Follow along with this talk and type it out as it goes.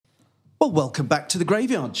Well, welcome back to the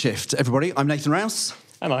Graveyard Shift, everybody. I'm Nathan Rouse.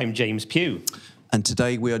 And I'm James Pugh. And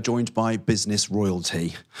today we are joined by business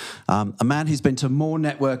royalty, a man who's been to more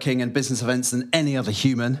networking and business events than any other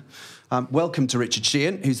human. Welcome to Richard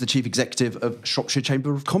Shean, who's the Chief Executive of Shropshire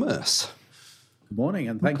Chamber of Commerce. Good morning,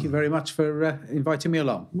 and thank you very much for inviting me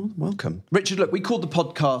along. Welcome. Richard, look, we called the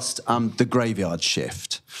podcast The Graveyard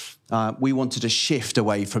Shift. We wanted to shift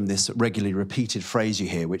away from this regularly repeated phrase you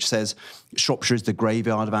hear, which says Shropshire is the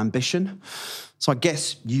graveyard of ambition. So I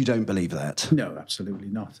guess you don't believe that. No, absolutely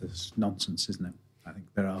not. It's nonsense, isn't it? I think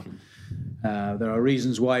there are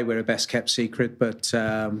reasons why we're a best-kept secret, but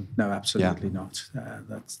no, absolutely not.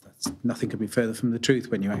 That's nothing could be further from the truth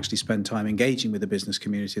when you actually spend time engaging with the business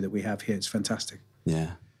community that we have here. It's fantastic.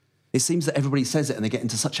 Yeah. It seems that everybody says it and they get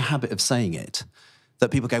into such a habit of saying it that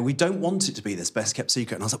people go, we don't want it to be this best-kept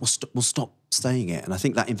secret. And I was like, we'll stop saying it. And I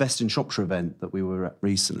think that Invest in Shropshire event that we were at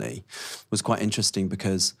recently was quite interesting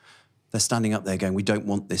because they're standing up there going, we don't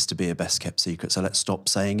want this to be a best-kept secret, so let's stop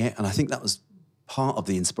saying it. And I think that was part of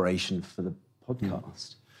the inspiration for the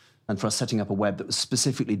podcast and for us setting up a web that was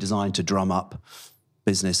specifically designed to drum up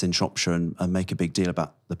business in Shropshire and make a big deal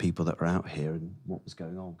about the people that were out here and what was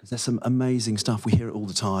going on. Because there's some amazing stuff. We hear it all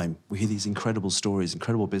the time. We hear these incredible stories,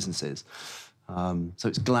 incredible businesses. So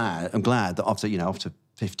I'm glad that after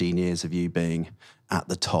 15 years of you being at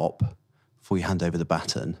the top before you hand over the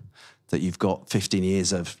baton, that you've got 15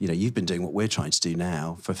 years of, you've been doing what we're trying to do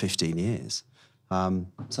now for 15 years.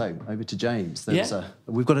 So over to James.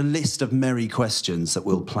 We've got a list of merry questions that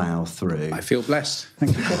we'll plough through. I feel blessed.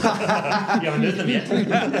 Thank you. You haven't heard them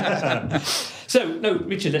yet. So,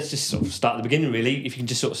 Richard, let's just sort of start at the beginning, really. If you can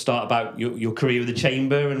just sort of start about your career with the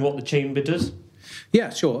Chamber and what the Chamber does. Yeah,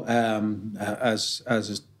 sure. As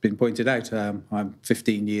has been pointed out, I'm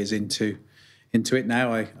 15 years into it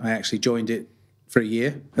now. I actually joined it for a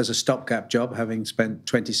year as a stopgap job, having spent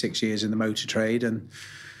 26 years in the motor trade, and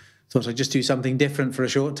thought I'd just do something different for a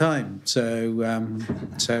short time. So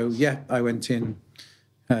I went in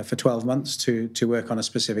for 12 months to work on a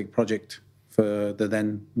specific project for the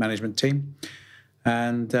then management team,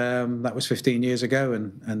 and that was 15 years ago,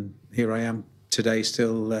 and here I am today,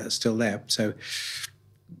 still there. So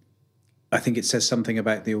I think it says something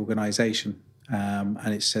about the organisation,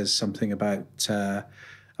 and it says something about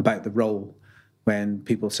the role. When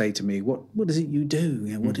people say to me, "What is it you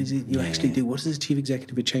do? What is it you actually do? What does the chief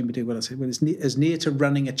executive of a chamber do?" Well, I say, "Well, it's as near to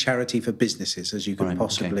running a charity for businesses as you can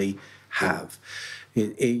possibly have.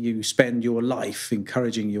 You spend your life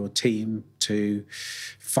encouraging your team to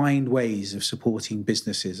find ways of supporting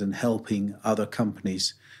businesses and helping other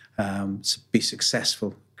companies be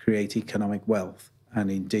successful, create economic wealth, and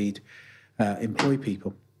indeed employ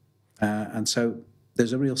people. And so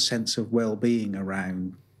there's a real sense of well-being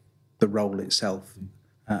around the role itself,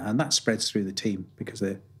 and that spreads through the team because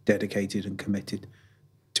they're dedicated and committed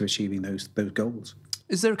to achieving those goals.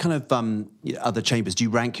 Is there a kind of other chambers? Do you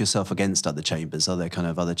rank yourself against other chambers? Are there kind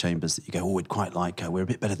of other chambers that you go, we'd quite like, we're a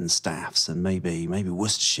bit better than Staffs, and maybe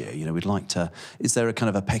Worcestershire, we'd like to... Is there a kind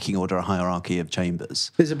of a pecking order, a hierarchy of chambers?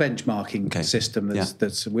 There's a benchmarking system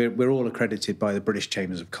that's we're all accredited by the British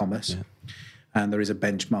Chambers of Commerce, and there is a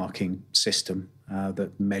benchmarking system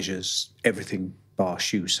that measures everything bar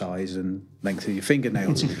shoe size and length of your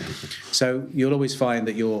fingernails. So you'll always find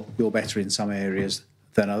that you're better in some areas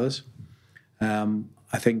than others.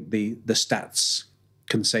 I think the stats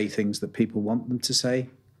can say things that people want them to say.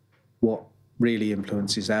 What really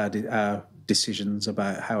influences our decisions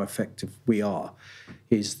about how effective we are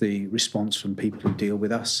is the response from people who deal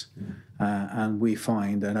with us. And we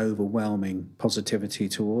find an overwhelming positivity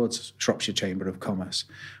towards Shropshire Chamber of Commerce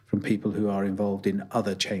from people who are involved in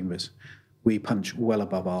other chambers. We punch well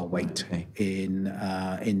above our weight in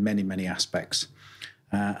many, many aspects.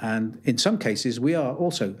 And in some cases, we are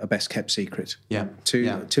also a best-kept secret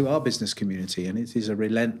to our business community, and it is a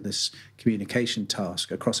relentless communication task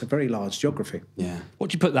across a very large geography. Yeah. What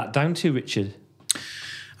do you put that down to, Richard?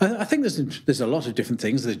 I think there's a lot of different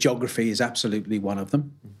things. The geography is absolutely one of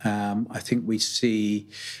them. I think we see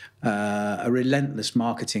a relentless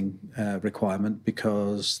marketing requirement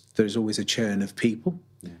because there's always a churn of people.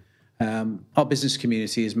 Our business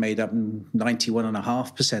community is made up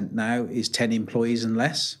 91.5% now is 10 employees and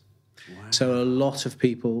less. Wow. So a lot of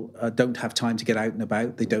people don't have time to get out and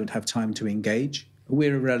about. They don't have time to engage.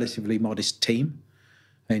 We're a relatively modest team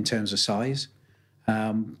in terms of size.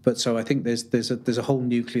 But so I think there's a whole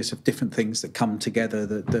nucleus of different things that come together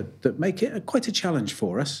that make it quite a challenge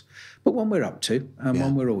for us, but one we're up to and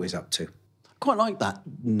one we're always up to. Quite like that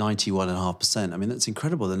 91.5%. I mean, that's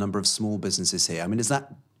incredible, the number of small businesses here. I mean, is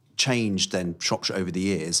that changed then Shropshire over the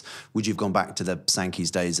years? Would you have gone back to the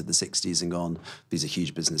Sankey's days of the 60s and gone, these are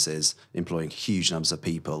huge businesses employing huge numbers of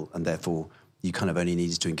people, and therefore you kind of only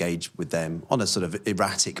needed to engage with them on a sort of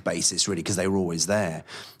erratic basis, really, because they were always there?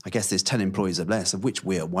 I guess there's 10 employees or less, of which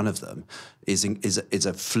we are one of them, is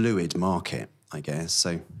a fluid market, I guess.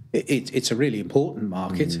 So it's a really important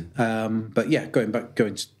market. But yeah, going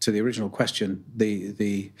to the original question,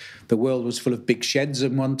 the world was full of big sheds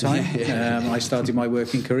at one time. I started my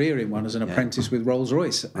working career in one as an apprentice with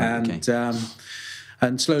Rolls-Royce,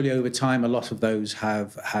 and slowly over time, a lot of those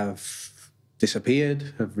have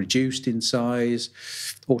disappeared, have reduced in size.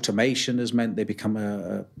 Automation has meant they become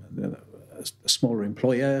a smaller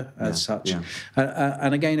employer as such.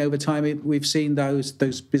 And again, over time, we've seen those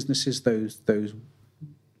businesses, those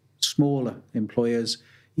smaller employers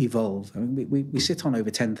evolve. I mean, we sit on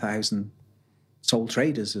over 10,000 sole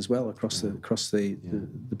traders as well across the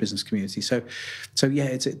business community. So yeah,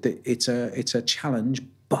 it's a challenge.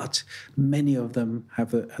 But many of them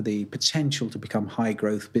have the potential to become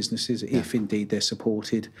high-growth businesses if indeed they're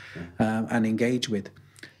supported and engaged with.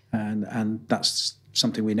 And that's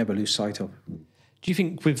something we never lose sight of. Do you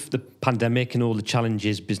think with the pandemic and all the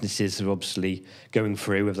challenges businesses are obviously going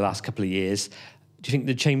through over the last couple of years, do you think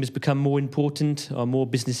the Chamber's become more important? Are more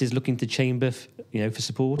businesses looking to Chamber for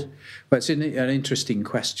support? Well, it's an interesting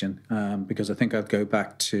question because I think I'd go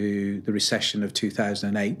back to the recession of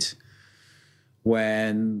 2008,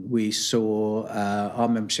 when we saw our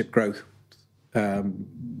membership grow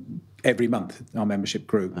every month. Our membership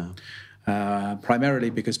grew, primarily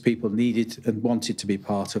because people needed and wanted to be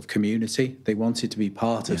part of community. They wanted to be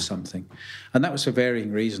part of something. And that was for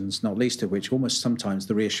varying reasons, not least of which almost sometimes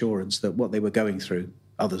the reassurance that what they were going through,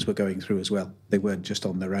 others were going through as well. They weren't just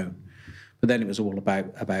on their own. But then it was all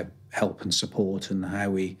about help and support and how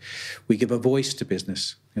we give a voice to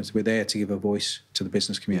business. So we're there to give a voice to the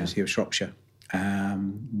business community of Shropshire.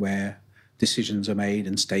 Where decisions are made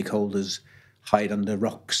and stakeholders hide under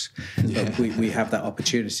rocks. But we have that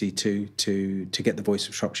opportunity to get the voice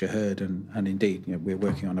of Shropshire heard, and indeed, we're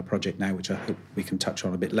working on a project now which I hope we can touch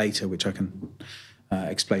on a bit later, which I can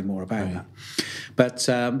explain more about that. But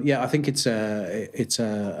I think it's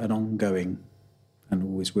an ongoing and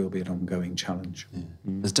always will be an ongoing challenge.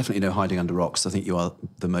 There's definitely no hiding under rocks. I think you are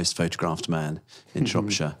the most photographed man in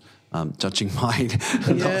Shropshire. Judging by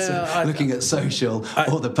looking at social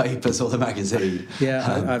or the papers or the magazine.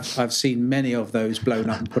 I've seen many of those blown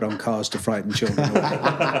up and put on cars to frighten children.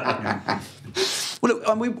 Well, look,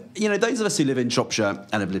 those of us who live in Shropshire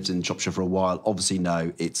and have lived in Shropshire for a while obviously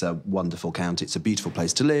know it's a wonderful county. It's a beautiful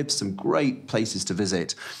place to live, some great places to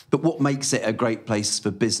visit. But what makes it a great place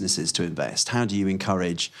for businesses to invest? How do you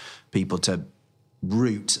encourage people to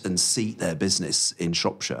root and seat their business in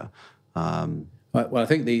Shropshire? Well, I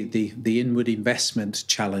think the inward investment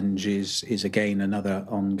challenge is again another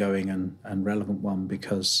ongoing and relevant one,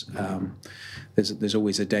 because there's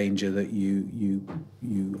always a danger that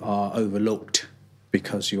you are overlooked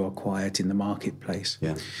because you are quiet in the marketplace.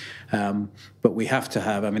 But we have to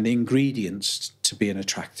have, the ingredients to be an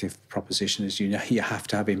attractive proposition is you have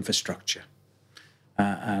to have infrastructure.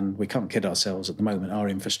 And we can't kid ourselves at the moment. Our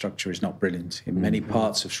infrastructure is not brilliant. In many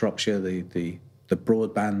parts of Shropshire, the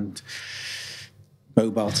broadband,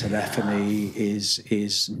 mobile telephony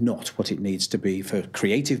is not what it needs to be for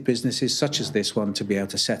creative businesses such as this one to be able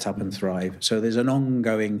to set up and thrive. So there's an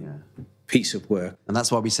ongoing piece of work. And that's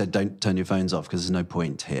why we said don't turn your phones off, because there's no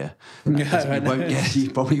point here. You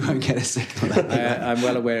probably won't get a signal. I'm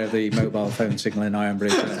well aware of the mobile phone signal in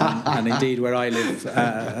Ironbridge, and indeed where I live,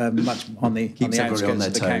 much on the outskirts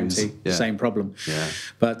of the county, same problem.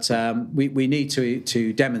 But we need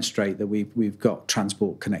to demonstrate that we've got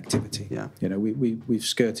transport connectivity. We've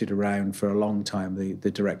skirted around for a long time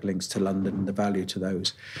the direct links to London and the value to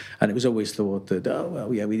those, and it was always thought that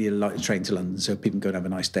we need a train to London so people can go and have a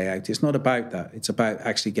nice day out. It's not about that. It's about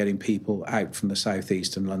actually getting people out from the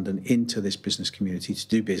southeast and London into this business community to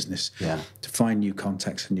do business, to find new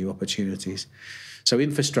contacts and new opportunities. So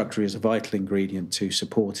infrastructure is a vital ingredient to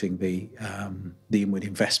supporting the inward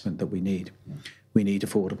investment that we need. We need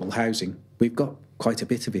affordable housing. We've got quite a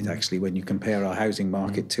bit of it, actually, when you compare our housing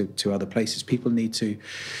market to other places. People need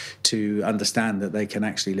to understand that they can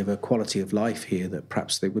actually live a quality of life here that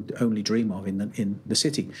perhaps they would only dream of in the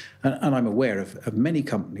city. And I'm aware of many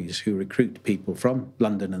companies who recruit people from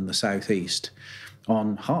London and the southeast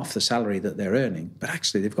on half the salary that they're earning, but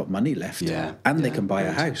actually they've got money left, they can buy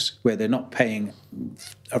a house where they're not paying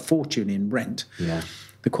a fortune in rent.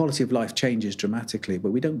 The quality of life changes dramatically,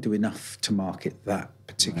 but we don't do enough to market that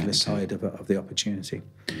particular side of the opportunity.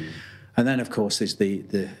 And then, of course, there's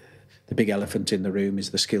the the big elephant in the room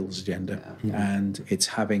is the skills agenda, and it's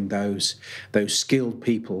having those skilled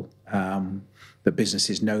people that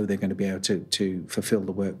businesses know they're going to be able to fulfill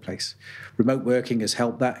the workplace. Remote working has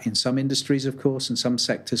helped that in some industries, of course, and some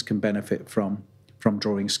sectors can benefit from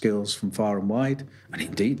drawing skills from far and wide. And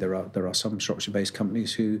indeed, there are some Shropshire-based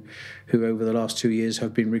companies who over the last 2 years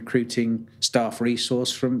have been recruiting staff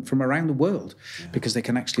resource from around the world because they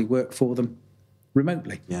can actually work for them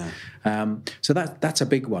remotely. So that's a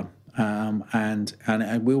big one. And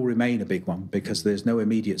will remain a big one because there's no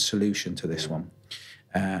immediate solution to this one.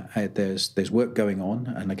 There's work going on,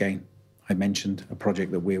 and again, I mentioned a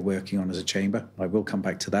project that we're working on as a chamber. I will come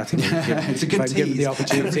back to that it's a good tease. Given the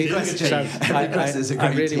opportunity.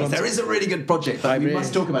 There is a really good project, but we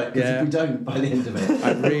must talk about it, because if we don't, by the end of it,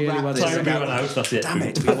 I really want to. Damn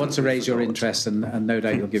it! I want to raise your interest, and no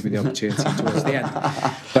doubt you'll give me the opportunity towards the end.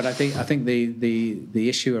 But I think the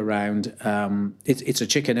issue around it's a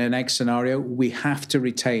chicken and egg scenario. We have to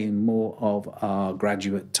retain more of our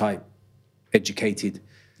graduate type educated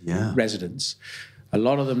residents. A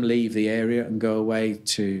lot of them leave the area and go away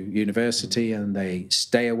to university, and they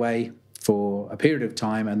stay away for a period of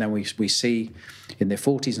time, and then we see in their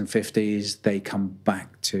 40s and 50s they come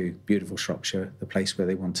back to beautiful Shropshire, the place where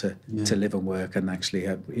they want to live and work and actually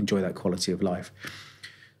enjoy that quality of life.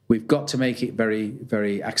 We've got to make it very,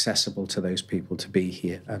 very accessible to those people to be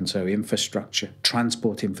here. And so infrastructure,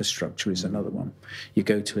 transport infrastructure is another one. You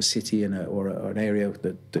go to a city or an area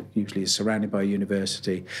that usually is surrounded by a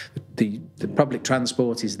university, the public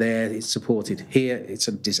transport is there, it's supported. Here, it's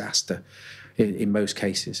a disaster in most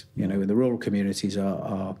cases. You know, the rural communities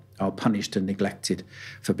are punished and neglected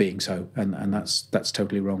for being so, and that's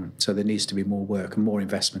totally wrong. So there needs to be more work and more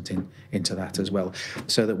investment into that as well,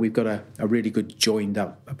 so that we've got a really good joined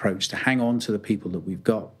up approach to hang on to the people that we've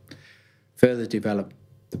got, further develop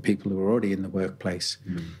the people who are already in the workplace,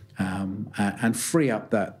 and free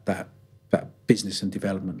up that business and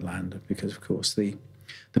development land, because of course the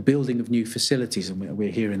building of new facilities, and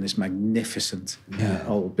we're here in this magnificent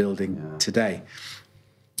old building today.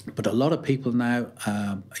 But a lot of people now,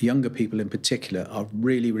 younger people in particular, are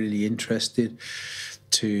really, really interested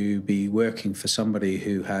to be working for somebody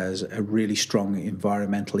who has a really strong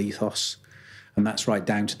environmental ethos. And that's right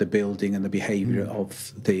down to the building and the behaviour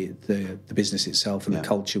of the business itself and the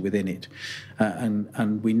culture within it.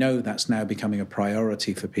 And we know that's now becoming a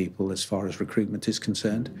priority for people as far as recruitment is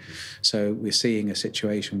concerned. So we're seeing a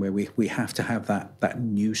situation where we have to have that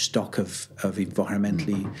new stock of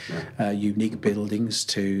environmentally unique buildings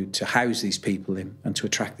to house these people in and to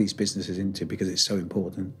attract these businesses into, because it's so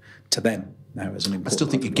important to them now as an important. I still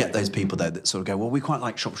think you get those people though that sort of go, well, we quite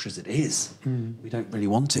like Shropshire as it is. We don't really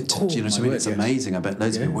want it. Do you know what I mean? It's amazing. I bet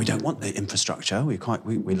loads of people, we don't want the infrastructure. We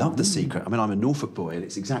love the secret. I mean, I'm a Norfolk boy, and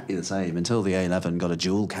it's exactly the same until the A11 got a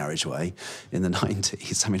dual carriageway in the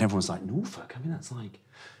 90s. I mean, everyone's like, Norfolk? I mean, that's like,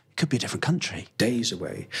 it could be a different country. Days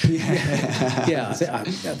away. There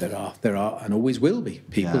are and always will be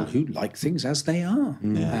people who like things as they are.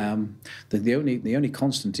 The only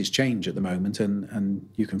constant is change at the moment, and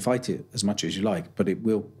you can fight it as much as you like, but it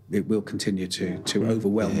will continue to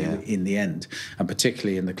overwhelm you in the end, and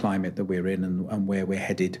particularly in the climate that we're in and where we're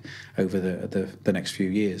headed over the next few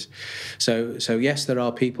years. So yes, there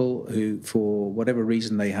are people who, for whatever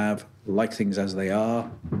reason they have, like things as they are.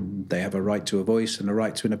 They have a right to a voice and a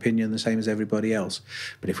right to an opinion, the same as everybody else.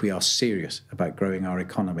 But if we are serious about growing our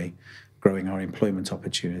economy, growing our employment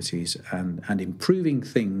opportunities, and improving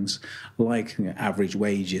things like average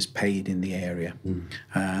wages paid in the area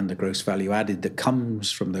and the gross value added that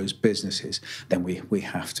comes from those businesses, then we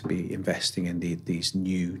have to be investing in these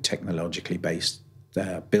new technologically based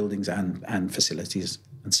buildings and facilities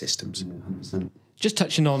and systems. 100%. Just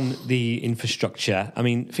touching on the infrastructure, I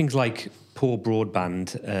mean, things like poor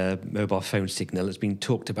broadband, mobile phone signal has been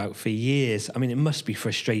talked about for years. I mean, it must be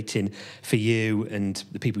frustrating for you and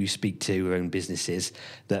the people you speak to who own businesses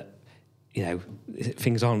that, you know,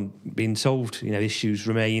 things aren't being solved, you know, issues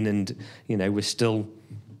remain, and, you know, we're still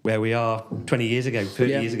where we are 20 years ago,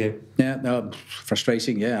 30 years ago. Yeah, no,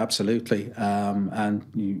 frustrating, yeah, absolutely. And,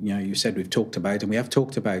 you said we've talked about it, and we have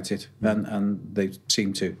talked about it, and they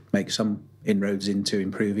seem to make some inroads into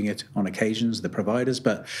improving it on occasions, the providers,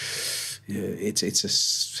 but it's a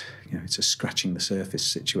scratching the surface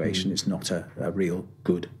situation. It's not a real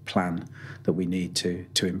good plan that we need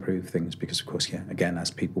to improve things, because, of course, again, as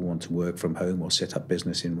people want to work from home or set up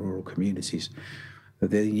business in rural communities,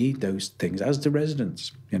 they need those things, as do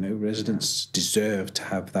residents. You know, residents deserve to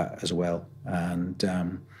have that as well, and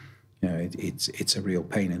it's a real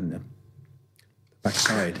pain in the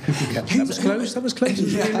backside. That was close.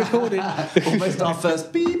 It's being recorded. Almost our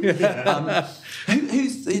first beep.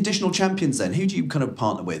 Who's the additional champions then? Who do you kind of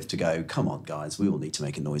partner with to go, come on, guys, we all need to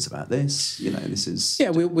make a noise about this? You know, this is... Yeah,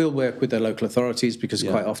 we'll work with the local authorities because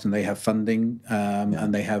quite often they have funding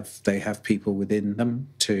and they have people within them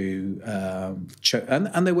to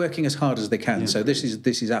and they're working as hard as they can. So this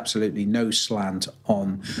is absolutely no slant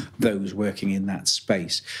on those working in that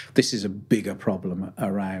space. This is a bigger problem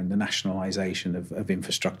around the nationalisation of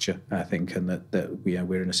infrastructure, I think, and that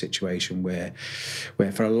we're in a situation where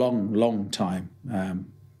for a long time,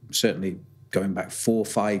 certainly going back 4 or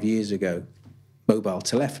 5 years ago, mobile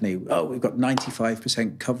telephony, we've got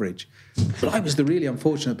 95% coverage. But I was the really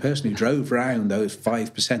unfortunate person who drove around those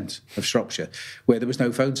 5% of Shropshire where there was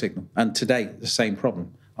no phone signal. And today, the same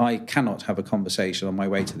problem. I cannot have a conversation on my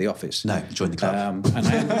way to the office. No, join the club. And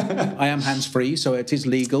I am hands-free, so it is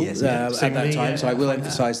legal at that time. So I will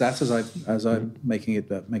emphasise that as I'm making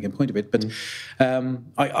a point of it. But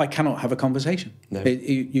I cannot have a conversation. No.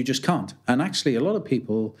 You just can't. And actually, a lot of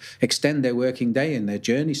people extend their working day and their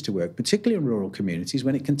journeys to work, particularly in rural communities,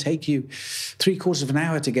 when it can take you 3/4 of an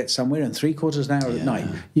hour to get somewhere and 3/4 of an hour at night.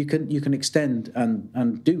 You can extend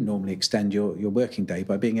and do normally extend your working day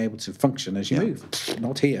by being able to function as you move.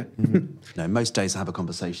 Not here. No, most days I have a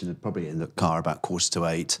conversation probably in the car about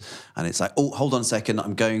 7:45, and it's like, oh, hold on a second,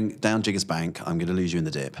 I'm going down Jiggers Bank, I'm going to lose you in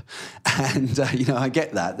the dip. And, I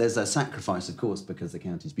get that. There's a sacrifice, of course, because the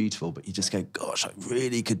county's beautiful, but you just go, gosh, I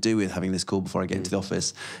really could do with having this call before I get into the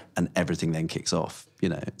office, and everything then kicks off.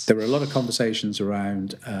 There were a lot of conversations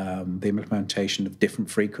around the implementation of different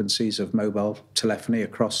frequencies of mobile telephony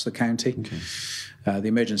across the county. Okay. The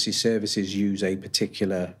emergency services use a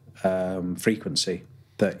particular frequency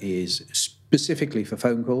that is specifically for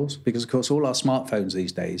phone calls, because, of course, all our smartphones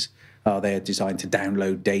these days they're designed to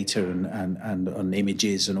download data and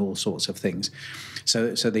images and all sorts of things.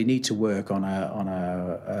 So they need to work on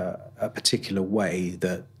a particular way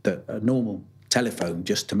that a normal telephone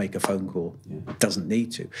just to make a phone call doesn't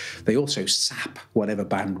need to. They also sap whatever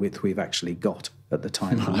bandwidth we've actually got at the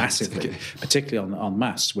time massively, particularly on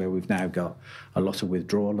masts, where we've now got a lot of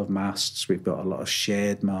withdrawal of masts. We've got a lot of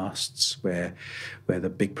shared masts where the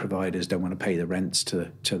big providers don't want to pay the rents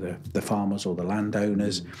to the farmers or the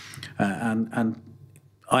landowners. And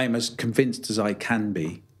I am as convinced as I can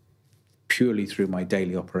be, purely through my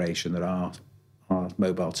daily operation, that our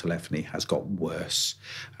mobile telephony has got worse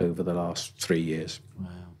over the last 3 years. Wow.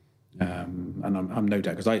 And I'm no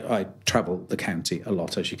doubt, because I travel the county a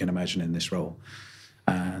lot, as you can imagine, in this role,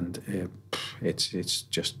 and it's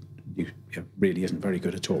just it really isn't very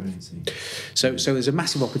good at all. So there's a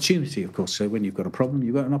massive opportunity, of course. So when you've got a problem,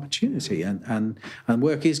 you've got an opportunity, and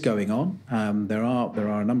work is going on. There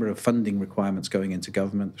are a number of funding requirements going into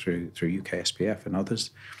government through UK SPF and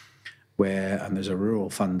others. And there's a rural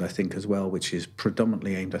fund, I think, as well, which is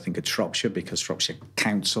predominantly aimed, I think, at Shropshire, because Shropshire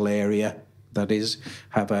Council area, that is,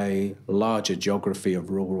 have a larger geography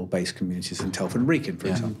of rural-based communities than Telford and Wrekin, for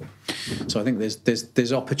example. So I think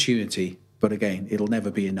there's opportunity, but again, it'll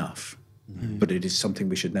never be enough. But it is something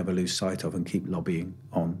we should never lose sight of and keep lobbying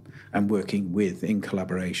on and working with in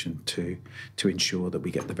collaboration to ensure that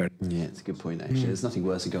we get the very... Yeah, it's a good point, actually. There's nothing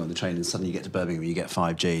worse than going on the train and suddenly you get to Birmingham and you get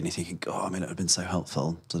 5G and you're thinking, oh, it would have been so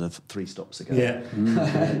helpful sort of 3 stops ago. Yeah.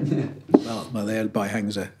 Well, thereby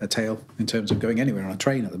hangs a tale in terms of going anywhere on a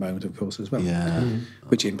train at the moment, of course, as well. Yeah.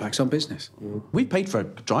 Which impacts on business. We paid for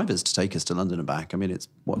drivers to take us to London and back. I mean, it's,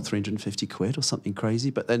 350 quid or something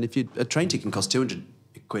crazy? But then a train ticket can cost 200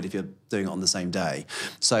 quid if you're doing it on the same day.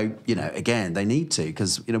 So, again, they need to,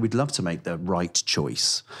 because, we'd love to make the right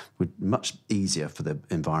choice. Much easier for the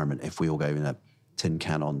environment if we all go in a tin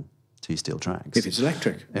can on 2 steel tracks. If it's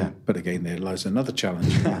electric. Yeah. But again, there lies another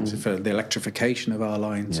challenge for the electrification of our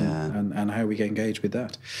lines and how we engage with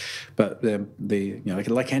that. But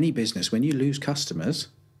like any business, when you lose customers,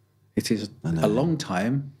 it is a long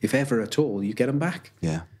time, if ever at all, you get them back.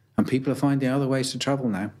 Yeah. And people are finding other ways to travel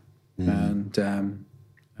now. And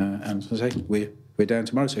as I say, we're down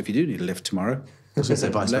tomorrow, so if you do need a lift tomorrow, vice versa.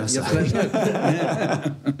 You have to let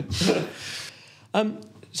us know.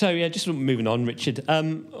 So just moving on, Richard.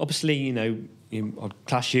 Obviously, I'd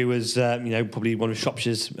class you as probably one of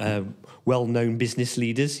Shropshire's well-known business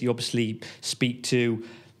leaders. You obviously speak to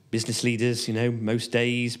business leaders, most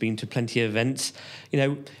days, been to plenty of events.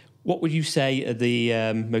 What would you say are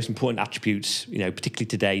the most important attributes, particularly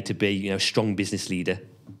today, to be a strong business leader?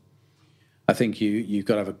 I think you've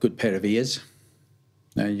got to have a good pair of ears.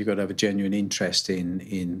 You've got to have a genuine interest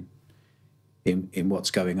in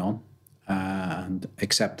what's going on, and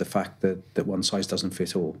accept the fact that one size doesn't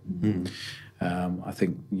fit all. I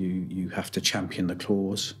think you have to champion the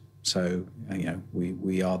cause. So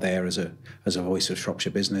we are there as a voice of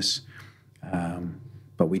Shropshire business,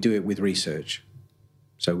 but we do it with research.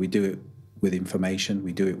 So we do it with information,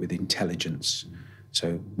 we do it with intelligence.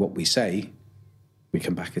 So what we say, we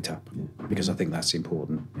can back it up, because I think that's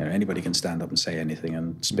important. Anybody can stand up and say anything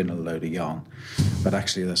and spin a load of yarn, but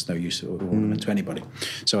actually that's no use or ornament to anybody.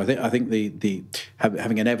 So I think the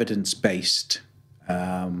having an evidence-based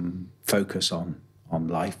focus on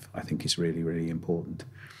life, I think, is really, really important.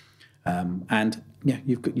 And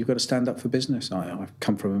you've got to stand up for business. I've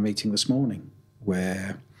come from a meeting this morning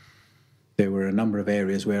where there were a number of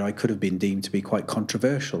areas where I could have been deemed to be quite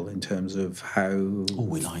controversial in terms of how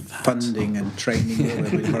we like that. Funding and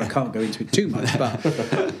training. Well, I can't go into it too much, but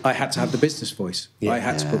I had to have the business voice. I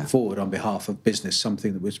had to put forward on behalf of business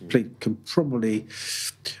something that was probably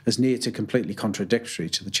as near to completely contradictory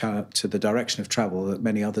to the direction of travel that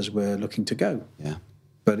many others were looking to go. Yeah.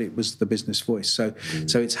 But it was the business voice. So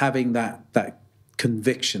it's having that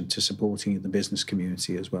conviction to supporting the business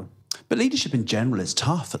community as well. But leadership in general is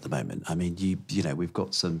tough at the moment. I mean, we've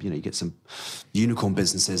got some, you get some unicorn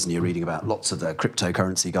businesses, and you're reading about lots of the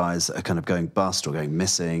cryptocurrency guys that are kind of going bust or going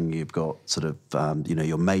missing. You've got sort of,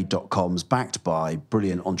 your made.coms backed by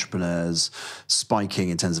brilliant entrepreneurs spiking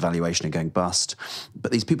in terms of valuation and going bust.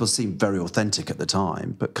 But these people seem very authentic at the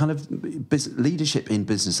time. But kind of leadership in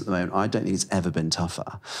business at the moment, I don't think it's ever been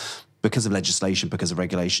tougher. Because of legislation, because of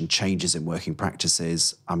regulation, changes in working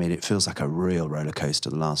practices. I mean, it feels like a real roller coaster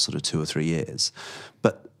the last sort of 2 or 3 years.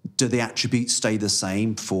 But do the attributes stay the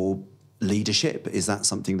same for leadership? Is that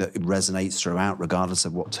something that resonates throughout, regardless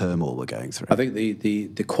of what turmoil we're going through? I think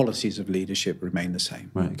the qualities of leadership remain the same.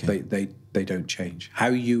 Right, okay. They don't change. How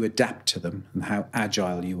you adapt to them and how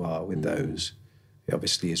agile you are with those,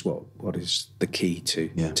 obviously, is what is the key to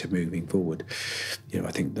moving forward.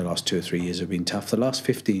 I think the last 2 or 3 years have been tough. The last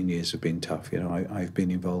 15 years have been tough. I've been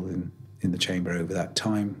involved in the chamber over that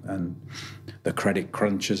time, and the credit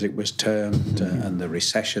crunch, as it was termed, and the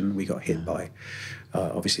recession we got hit by,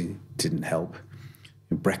 obviously didn't help.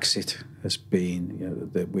 Brexit has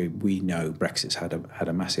been, we know Brexit's had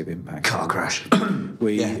a massive impact. Car crash. But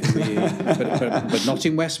not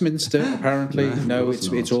in Westminster, apparently. No,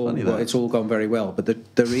 it's all gone very well. But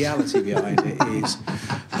the reality behind it is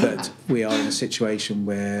that we are in a situation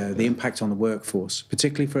where the impact on the workforce,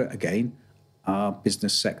 particularly for, again, our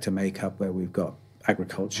business sector makeup, where we've got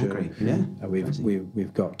agriculture,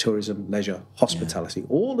 we've got tourism, leisure, hospitality,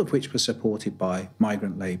 all of which were supported by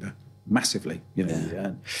migrant labour massively,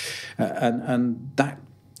 and that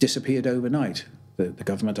disappeared overnight. The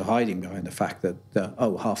government are hiding behind the fact that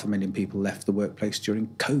 500,000 people left the workplace during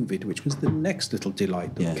COVID, which was the next little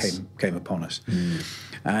delight that came upon us.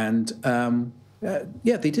 And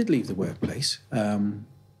they did leave the workplace.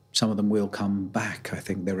 Some of them will come back. I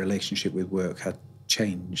think their relationship with work had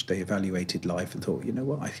changed. They evaluated life and thought,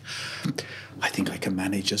 I think I can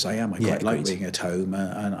manage as I am. I quite like being at home,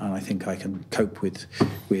 and I think I can cope with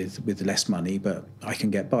less money, but I can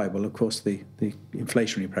get by. Well, of course, the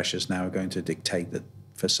inflationary pressures now are going to dictate that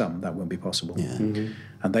for some that won't be possible, and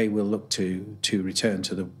they will look to return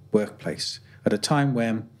to the workplace at a time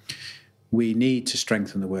when we need to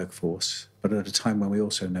strengthen the workforce, but at a time when we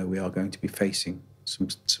also know we are going to be facing some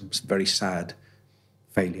very sad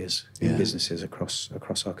failures in businesses across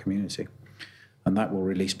our community, and that will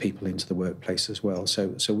release people into the workplace as well.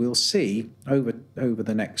 So we'll see over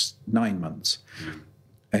the next 9 months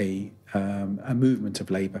a movement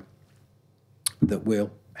of labour that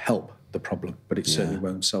will help the problem, but it certainly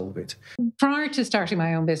won't solve it. Prior to starting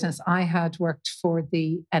my own business, I had worked for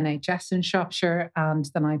the NHS in Shropshire, and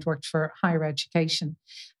then I'd worked for higher education.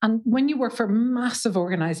 And when you work for massive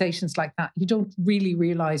organisations like that, you don't really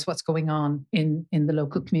realise what's going on in the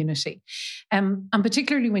local community. And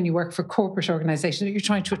particularly when you work for corporate organisations, you're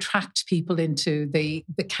trying to attract people into the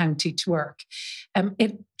county to work.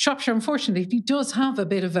 Shropshire, unfortunately, does have a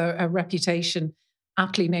bit of a reputation,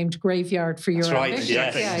 aptly named graveyard for your ambitions.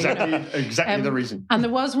 Exactly the reason. And there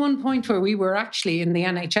was one point where we were actually in the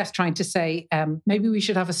NHS trying to say, maybe we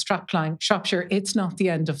should have a strapline, Shropshire, it's not the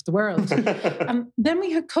end of the world. Then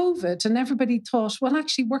we had COVID, and everybody thought, well,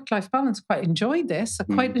 actually, work-life balance, quite enjoy this. I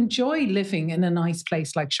quite enjoy living in a nice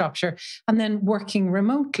place like Shropshire and then working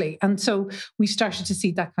remotely. And so we started to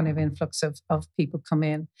see that kind of influx of people come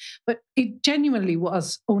in. But it genuinely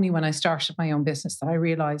was only when I started my own business that I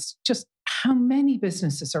realised just how many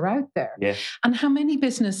businesses are out there and how many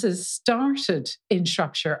businesses started in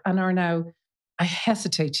Shropshire and are now, I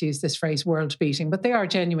hesitate to use this phrase, world-beating, but they are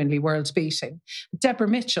genuinely world-beating. Deborah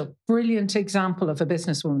Mitchell, brilliant example of a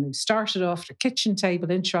businesswoman who started off at a kitchen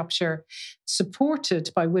table in Shropshire,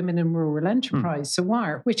 supported by Women in Rural Enterprise,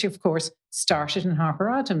 SAWAR, which of course started in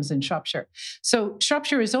Harper Adams in Shropshire. So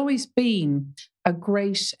Shropshire has always been a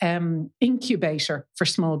great incubator for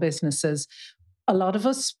small businesses. a lot of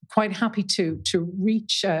us quite happy to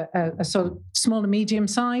reach a sort of small and medium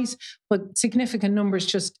size, but significant numbers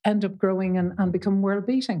just end up growing and become world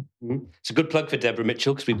beating. Mm-hmm. It's a good plug for Deborah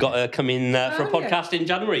Mitchell because we've got her come in for a podcast in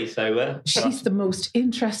January. So she's the most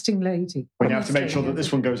interesting lady. We have to make sure that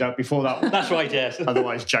this one goes out before that one. That's right, yes.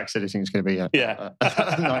 Otherwise, Jack's editing is going to be a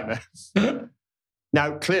nightmare.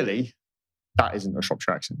 Now, clearly, that isn't a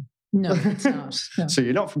Shropshire accent. No, it's not. No. So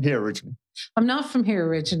you're not from here originally? I'm not from here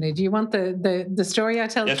originally. Do you want the story I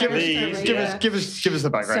tell? Yes, please. Give us the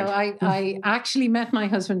background. So I actually met my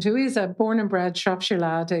husband, who is a born and bred Shropshire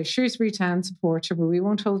lad, a Shrewsbury Town supporter, but we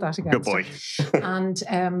won't hold that against him. Good boy.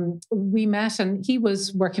 And we met, and he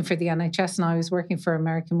was working for the NHS, and I was working for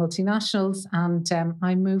American multinationals, and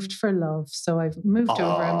I moved for love. So I've moved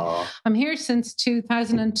over, and I'm here since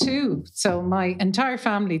 2002. So my entire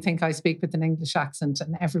family think I speak with an English accent,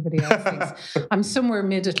 and everybody else thinks I'm somewhere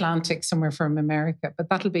mid-Atlantic, somewhere from America, but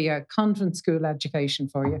that'll be a convent school education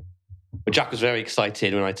for you. Well, Jack was very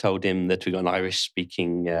excited when I told him that we got an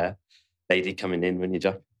Irish-speaking lady coming in, weren't you,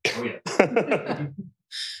 Jack? Oh, yeah.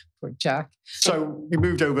 Poor Jack. So you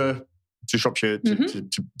moved over to Shropshire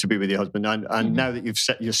to be with your husband, and now that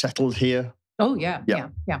you're settled here. Oh yeah.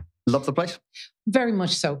 Love the place. Very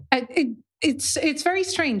much so. It's very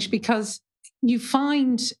strange because you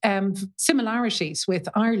find similarities with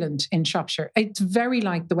Ireland in Shropshire. It's very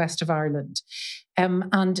like the west of Ireland.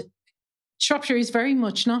 And Shropshire is very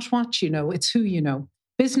much not what you know, it's who you know.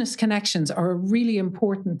 Business connections are a really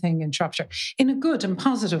important thing in Shropshire in a good and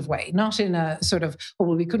positive way, not in a sort of, oh,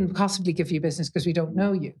 well, we couldn't possibly give you business because we don't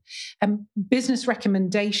know you. Business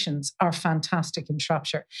recommendations are fantastic in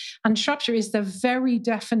Shropshire. And Shropshire is the very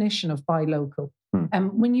definition of buy local.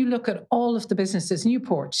 When you look at all of the businesses,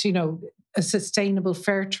 Newport, a sustainable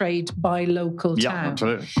fair trade buy local town. Yeah,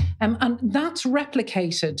 absolutely. And that's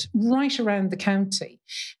replicated right around the county.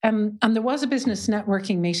 And there was a business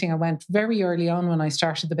networking meeting I went very early on when I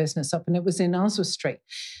started the business up, and it was in Oswestry.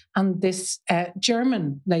 And this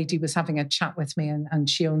German lady was having a chat with me, and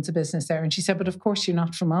she owns a business there. And she said, but of course you're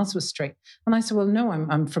not from Oswestry. And I said, well, no,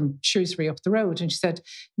 I'm from Shrewsbury up the road. And she said,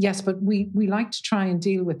 yes, but we like to try and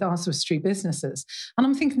deal with Oswestry businesses. And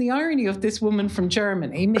I'm thinking the irony of this woman from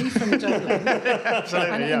Germany, me from Dublin.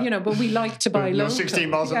 Absolutely, and, but we like to buy local. 16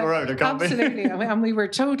 miles up the road, it can't be. Absolutely. And we were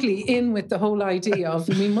totally in with the whole idea of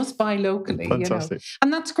we must buy locally. Fantastic.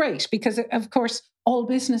 And that's great because, of course, all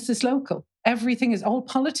business is local. All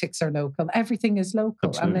politics are local. Everything is local.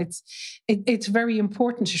 Absolutely. And it's very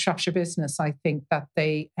important to Shropshire business, I think, that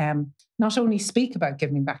they not only speak about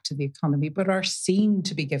giving back to the economy, but are seen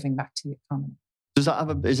to be giving back to the economy.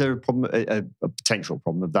 Is there a problem, a potential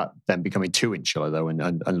problem of that then becoming too insular though,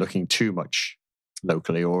 and looking too much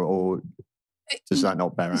locally, or does that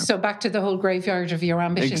not bear out? So back to the whole graveyard of your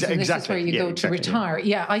ambitions, and this is where you go to retire.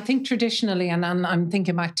 Yeah, I think traditionally, and I'm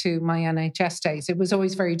thinking back to my NHS days, it was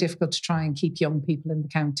always very difficult to try and keep young people in the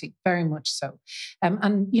county, very much so.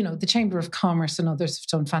 And, the Chamber of Commerce and others have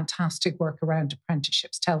done fantastic work around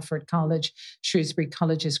apprenticeships, Telford College, Shrewsbury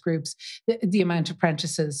Colleges groups. The amount of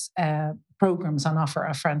apprentices programs on offer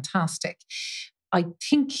are fantastic. I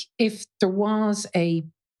think if there was a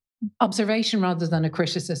observation rather than a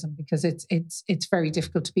criticism, because it's very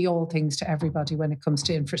difficult to be all things to everybody when it comes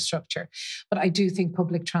to infrastructure. But I do think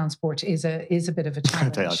public transport is a bit of a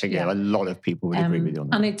challenge. I think a lot of people would agree with you on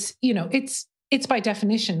that. And it's by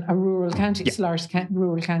definition a rural county. It's the largest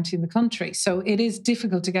rural county in the country. So it is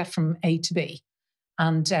difficult to get from A to B.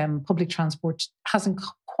 And public transport hasn't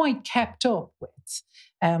quite kept up with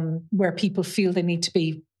where people feel they need to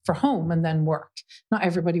be for home and then work. Not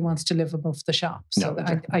everybody wants to live above the shop. So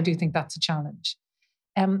exactly. I do think that's a challenge.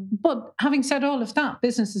 But having said all of that,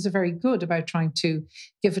 businesses are very good about trying to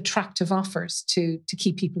give attractive offers to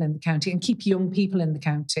keep people in the county and keep young people in the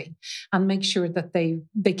county and make sure that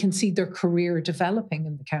they can see their career developing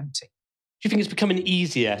in the county. Do you think it's becoming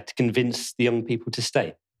easier to convince the young people to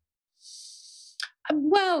stay?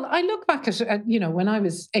 Well, I look back at when I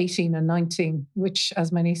was 18 and 19, which, as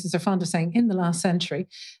my nieces are fond of saying, in the last century.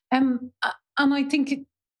 And I think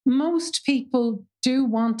most people do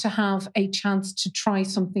want to have a chance to try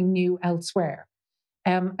something new elsewhere.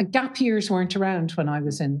 Gap years weren't around when I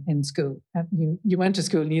was in school. You went to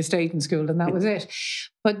school and you stayed in school and that was it.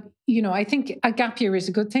 But, I think a gap year is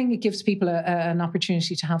a good thing. It gives people an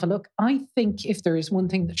opportunity to have a look. I think if there is one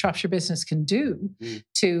thing that Shropshire Business can do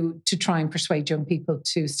to try and persuade young people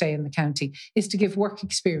to stay in the county is to give work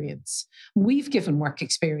experience. We've given work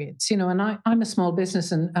experience, and I'm a small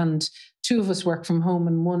business and two of us work from home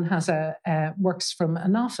and one has works from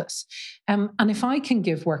an office. And if I can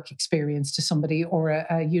give work experience to somebody or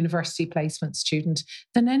a university placement student,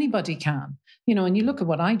 then anybody can. And you look at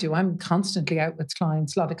what I do, I'm constantly out with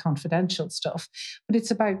clients, a lot of confidential stuff, but it's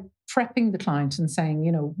about prepping the client and saying,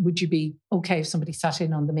 would you be okay if somebody sat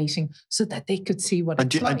in on the meeting so that they could see what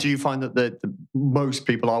it's like? And do you find that the most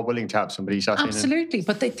people are willing to have somebody sat in? Absolutely,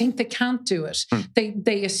 but they think they can't do it.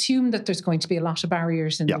 They assume that there's going to be a lot of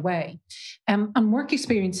barriers in the way. And work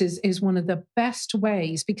experience is one of the best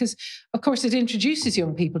ways because, of course, it introduces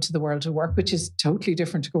young people to the world of work, which is totally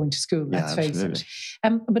different to going to school, let's face it.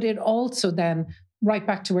 But it also then, right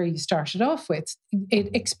back to where you started off with,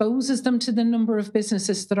 it exposes them to the number of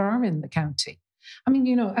businesses that are in the county. I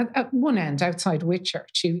mean, at one end, outside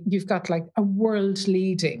Whitchurch, you've got like a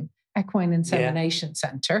world-leading equine insemination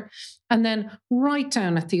centre. And then right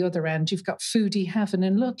down at the other end, you've got foodie heaven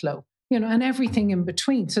in Ludlow, and everything in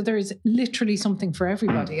between. So there is literally something for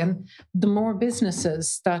everybody. And the more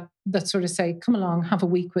businesses that sort of say, come along, have a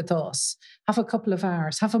week with us, have a couple of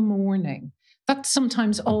hours, have a morning. That's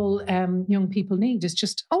sometimes all young people need is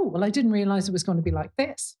just, I didn't realise it was going to be like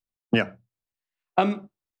this. Yeah.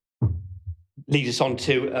 Lead us on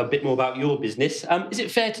to a bit more about your business. Is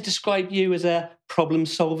it fair to describe you as a problem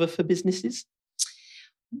solver for businesses?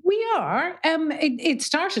 We are. It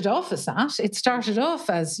started off as that. It started off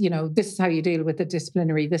as, this is how you deal with a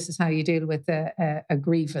disciplinary, this is how you deal with a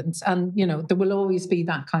grievance. And, there will always be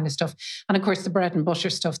that kind of stuff. And of course, the bread and butter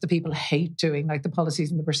stuff that people hate doing, like the policies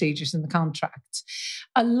and the procedures and the contracts.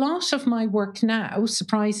 A lot of my work now,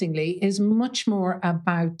 surprisingly, is much more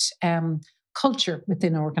about culture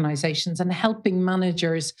within organizations and helping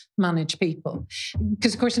managers manage people.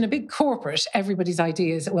 Because, of course, in a big corporate, everybody's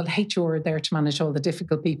idea is, well, HR are there to manage all the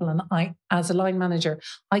difficult people. And I, as a line manager,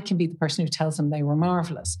 I can be the person who tells them they were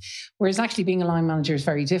marvelous. Whereas actually being a line manager is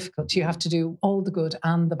very difficult. You have to do all the good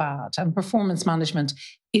and the bad. And performance management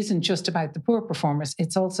isn't just about the poor performers.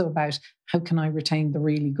 It's also about how can I retain the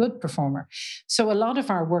really good performer. So a lot of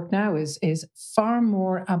our work now is far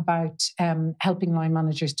more about helping line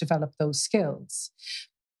managers develop those skills.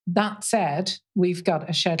 That said, we've got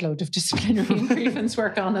a shed load of disciplinary and grievance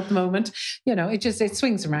work on at the moment. It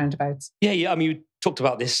swings and roundabouts. Yeah. I mean, you talked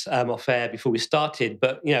about this off air before we started,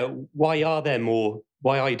 but why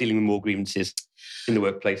are you dealing with more grievances in the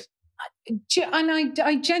workplace? And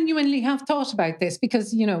I genuinely have thought about this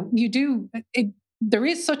because, there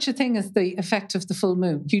is such a thing as the effect of the full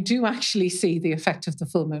moon. You do actually see the effect of the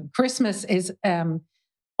full moon. Christmas is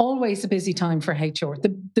always a busy time for HR.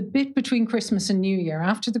 The bit between Christmas and New Year,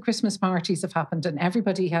 after the Christmas parties have happened and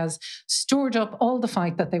everybody has stored up all the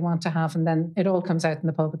fight that they want to have, and then it all comes out in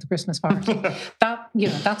the pub at the Christmas party.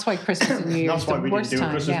 That's why Christmas and New Year is the worst time. That's why we didn't do a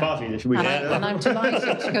Christmas party this week. And I'm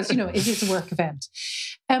delighted because, it is a work event.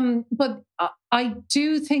 But I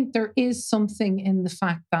do think there is something in the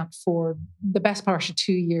fact that for the best part of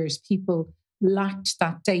 2 years, people lacked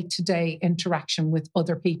that day-to-day interaction with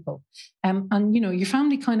other people. And your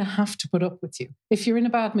family kind of have to put up with you. If you're in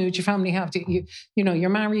a bad mood, your family have to, you're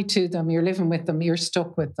married to them, you're living with them, you're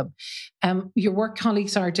stuck with them. Your work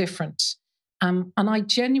colleagues are different. And I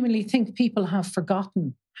genuinely think people have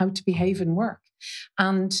forgotten how to behave in work.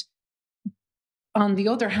 And on the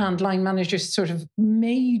other hand, line managers sort of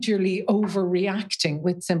majorly overreacting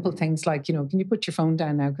with simple things like, can you put your phone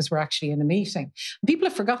down now because we're actually in a meeting? People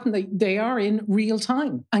have forgotten that they are in real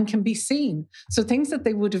time and can be seen. So things that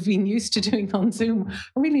they would have been used to doing on Zoom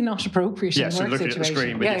are really not appropriate in a work situation. Looking at the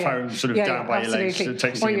screen with your phone sort of down by your legs,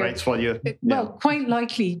 texting your mates while you're... Well, quite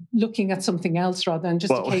likely looking at something else rather than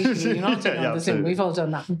just occasionally nodding on the Zoom. We've all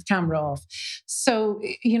done that with the camera off. So,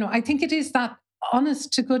 I think it is that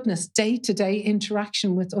honest to goodness, day-to-day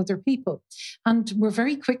interaction with other people. And we're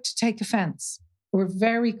very quick to take offence.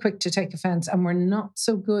 And we're not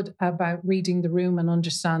so good about reading the room and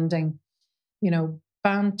understanding,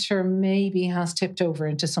 banter maybe has tipped over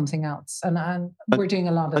into something else. And we're doing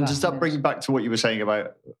a lot of that. And does that bring back to what you were saying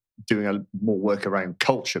about doing more work around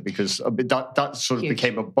culture? Because that sort of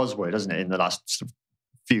became a buzzword, hasn't it, in the last sort of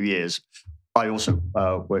few years. I also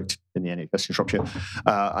worked in the NHS in Shropshire,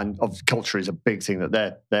 and culture is a big thing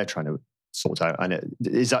that they're trying to sort out. And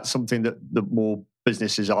is that something that more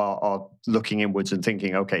businesses are looking inwards and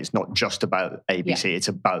thinking, okay, it's not just about ABC, it's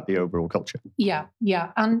about the overall culture? Yeah.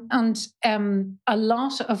 And a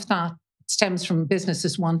lot of that stems from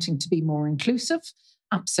businesses wanting to be more inclusive.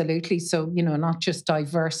 Absolutely. So, not just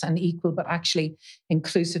diverse and equal, but actually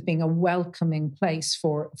inclusive, being a welcoming place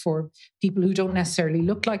for people who don't necessarily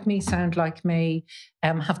look like me, sound like me,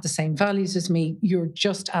 have the same values as me. You're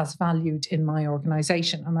just as valued in my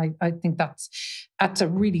organisation. And I think that's a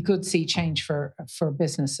really good sea change for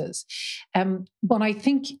businesses. But I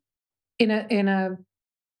think in a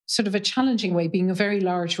sort of a challenging way, being a very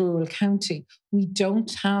large rural county, we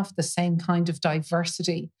don't have the same kind of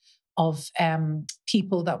diversity of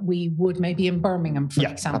people that we would maybe in Birmingham, for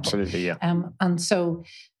example. Absolutely, yeah. And so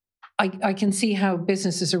I can see how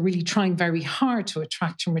businesses are really trying very hard to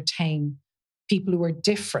attract and retain people who are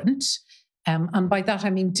different. And by that, I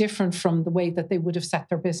mean different from the way that they would have set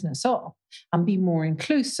their business up, and be more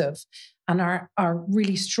inclusive, and are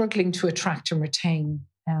really struggling to attract and retain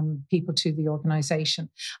people to the organisation.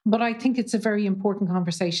 But I think it's a very important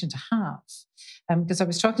conversation to have. Because I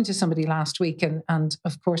was talking to somebody last week, and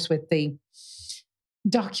of course with the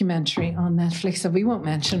documentary on Netflix that we won't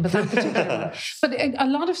mention, but that particular one. But a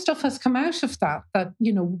lot of stuff has come out of that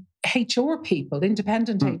HR people,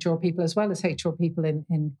 independent HR people, as well as HR people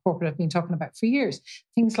in corporate, have been talking about for years.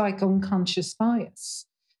 Things like unconscious bias.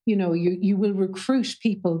 You will recruit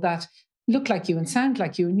people that look like you and sound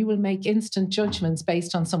like you, and you will make instant judgments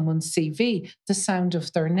based on someone's CV, the sound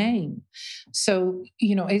of their name. So,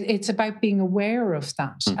 it's about being aware of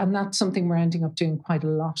that. And that's something we're ending up doing quite a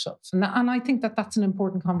lot of. And I think that's an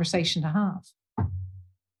important conversation to have.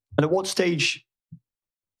 And at what stage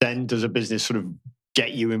then does a business sort of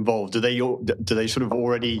get you involved? Do they sort of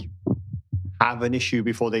already have an issue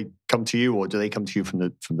before they come to you, or do they come to you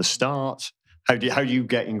from the start? How do you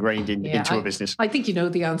get ingrained into a business? I think you know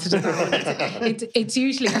the answer to that. It's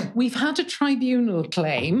usually, we've had a tribunal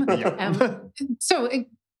claim. So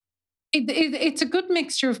it's a good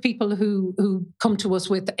mixture of people who come to us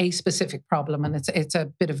with a specific problem, and it's a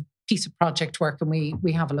bit of piece of project work, and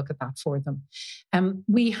we have a look at that for them.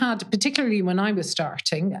 We had, particularly when I was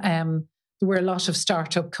starting, there were a lot of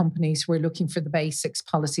startup companies who were looking for the basics,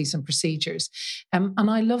 policies and procedures. And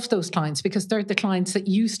I love those clients because they're the clients that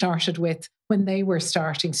you started with when they were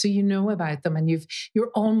starting. So you know about them, and you're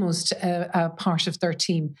almost a part of their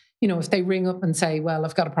team. If they ring up and say, well,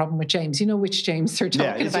 I've got a problem with James, you know which James they're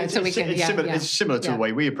talking about. It's similar to the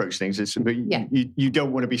way we approach things. You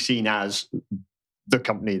don't want to be seen as the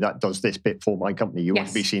company that does this bit for my company. You want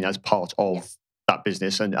to be seen as part of that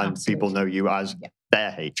business, and people know you as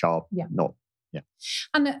their HR, not. Yeah.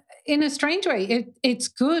 And in a strange way, it's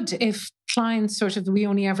good if clients we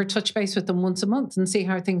only ever touch base with them once a month and see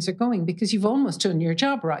how things are going, because you've almost done your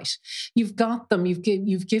job right. You've got them,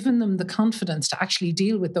 you've given them the confidence to actually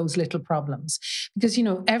deal with those little problems. Because,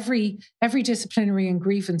 every disciplinary and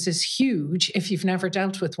grievance is huge if you've never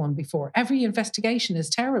dealt with one before. Every investigation is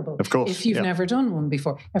terrible, of course, if you've never done one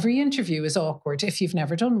before. Every interview is awkward if you've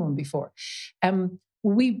never done one before.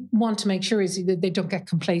 We want to make sure that they don't get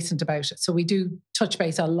complacent about it. So we do touch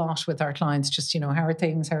base a lot with our clients, just, how are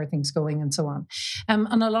things going, and so on.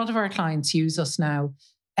 And a lot of our clients use us now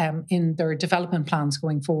in their development plans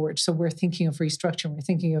going forward. So we're thinking of restructuring, we're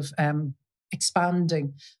thinking of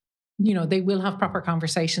expanding. They will have proper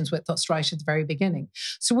conversations with us right at the very beginning.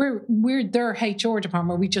 So we're their HR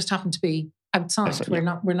department. We just happen to be outside. We're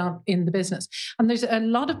not in the business. And there's a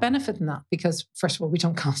lot of benefit in that, because first of all, we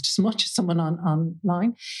don't cost as much as someone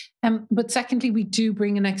online. But secondly, we do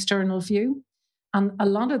bring an external view. And a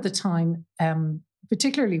lot of the time,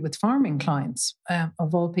 particularly with farming clients,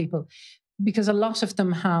 of all people, because a lot of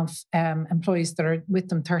them have employees that are with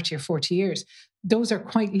them 30 or 40 years, those are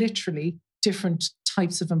quite literally different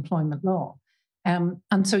types of employment law. And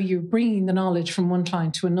so you're bringing the knowledge from one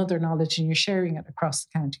client to another knowledge, and you're sharing it across the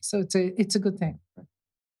county. So it's a good thing.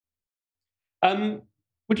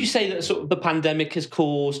 Would you say that sort of the pandemic has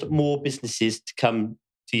caused more businesses to come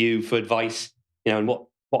to you for advice? And what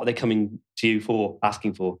are they coming to you for,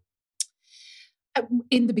 asking for?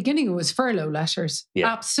 In the beginning, it was furlough letters.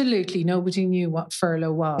 Yeah. Absolutely nobody knew what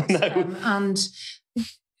furlough was. No.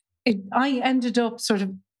 I ended up sort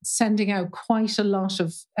of sending out quite a lot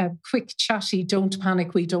of quick, chatty, don't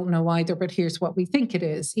panic, we don't know either, but here's what we think it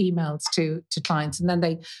is, emails to clients. And then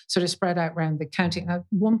they sort of spread out around the county. At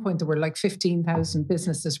one point, there were like 15,000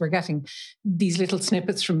 businesses were getting these little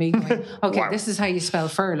snippets from me going, okay, wow. This is how you spell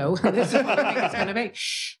furlough. This is what I think it's going to be.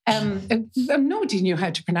 And nobody knew how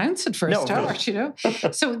to pronounce it for a start,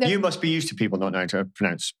 So you must be used to people not knowing how to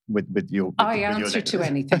pronounce with your I answer to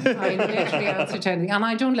anything. I literally answer to anything. And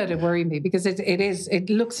I don't let it worry me, because it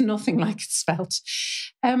looks nothing like it's spelt.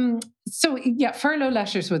 Furlough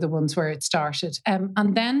letters were the ones where it started.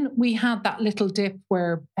 And then we had that little dip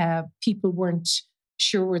where people weren't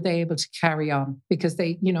sure were they able to carry on, because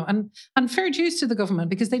they, and fair dues to the government,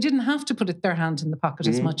 because they didn't have to put their hand in the pocket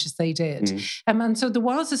as much as they did. And so there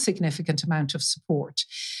was a significant amount of support.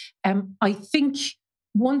 I think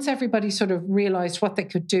once everybody sort of realised what they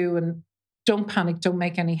could do, and don't panic, don't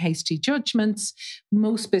make any hasty judgments,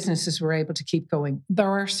 most businesses were able to keep going. There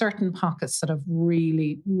are certain pockets that have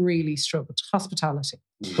really, really struggled. Hospitality.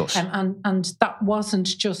 Of course. And that wasn't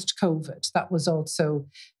just COVID. That was also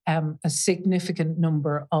a significant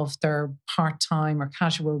number of their part-time or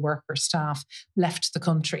casual worker staff left the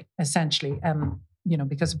country, essentially,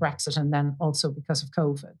 because of Brexit and then also because of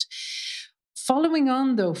COVID. Following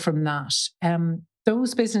on, though, from that,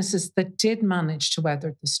 those businesses that did manage to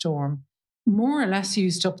weather the storm more or less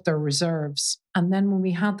used up their reserves. And then when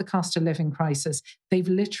we had the cost of living crisis, they've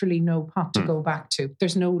literally no pot to go back to.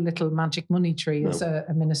 There's no little magic money tree, as a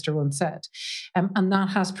minister once said. And that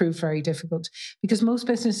has proved very difficult, because most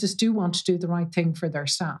businesses do want to do the right thing for their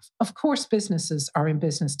staff. Of course, businesses are in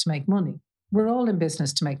business to make money. We're all in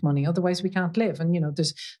business to make money. Otherwise, we can't live. And,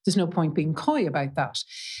 there's no point being coy about that.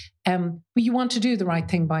 But you want to do the right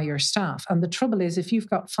thing by your staff. And the trouble is, if you've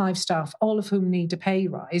got 5 staff, all of whom need a pay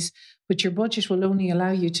rise, but your budget will only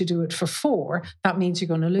allow you to do it for 4, that means you're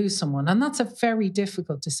going to lose someone. And that's a very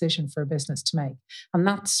difficult decision for a business to make. And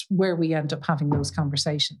that's where we end up having those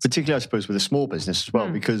conversations. Particularly, I suppose, with a small business as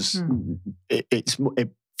well, because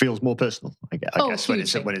it feels more personal, I guess, when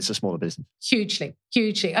it's a smaller business. Hugely.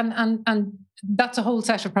 And that's a whole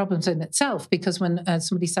set of problems in itself, because when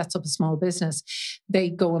somebody sets up a small business, they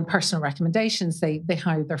go on personal recommendations, they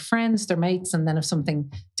hire their friends, their mates, and then if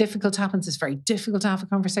something difficult happens, it's very difficult to have a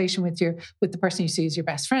conversation with the person you see as your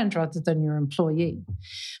best friend rather than your employee.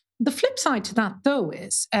 The flip side to that, though,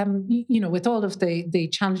 is, with all of the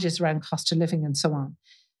challenges around cost of living and so on,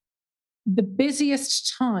 the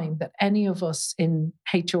busiest time that any of us in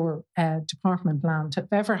HR department land have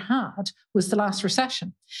ever had was the last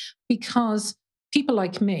recession, because people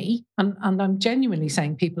like me, and I'm genuinely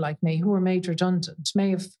saying people like me who were made redundant,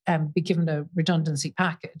 may have been given a redundancy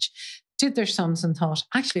package, did their sums and thought,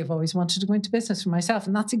 actually, I've always wanted to go into business for myself.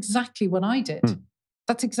 And that's exactly what I did.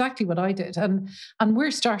 That's exactly what I did. And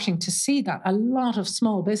we're starting to see that. A lot of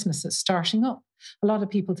small businesses starting up. A lot of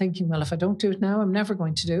people thinking, well, if I don't do it now, I'm never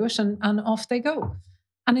going to do it. And off they go.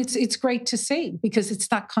 And it's great to see, because it's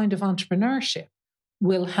that kind of entrepreneurship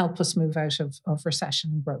will help us move out of recession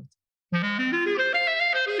and growth.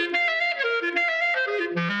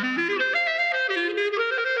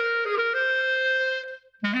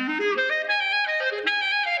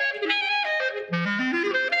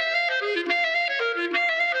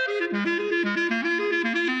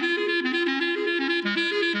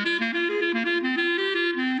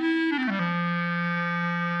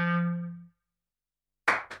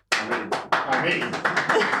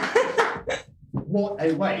 What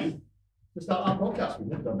a way to start our podcast. We've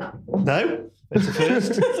never done that before. No, it's a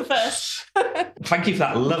first. It's a first. Thank you for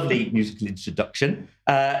that lovely musical introduction.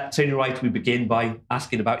 It's only right we begin by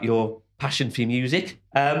asking about your passion for music.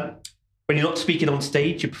 When you're not speaking on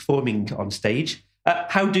stage, you're performing on stage.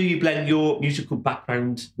 How do you blend your musical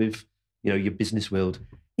background with, your business world?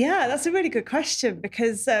 Yeah, that's a really good question,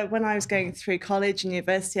 because when I was going through college and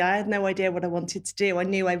university, I had no idea what I wanted to do. I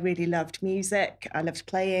knew I really loved music. I loved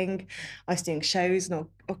playing. I was doing shows and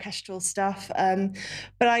orchestral stuff.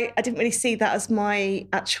 But I didn't really see that as my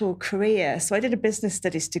actual career. So I did a business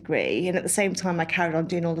studies degree. And at the same time, I carried on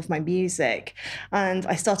doing all of my music. And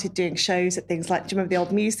I started doing shows at things like, do you remember the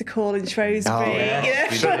old music hall in Shrewsbury? Oh, yeah.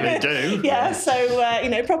 We certainly do. Yeah,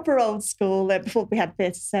 so, proper old school before we had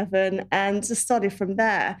Theatre 7, and just started from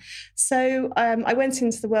there. So I went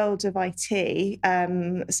into the world of IT.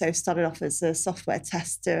 So started off as a software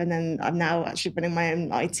tester, and then I'm now actually running my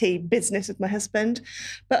own IT business with my husband.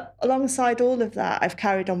 But alongside all of that, I've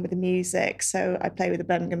carried on with the music. So I play with the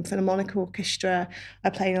Birmingham Philharmonic Orchestra. I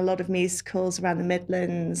play in a lot of musicals around the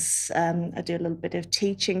Midlands. I do a little bit of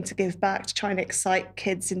teaching to give back, to try and excite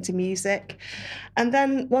kids into music. And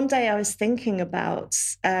then one day I was thinking about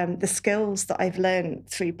the skills that I've learned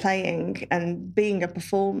through playing and being a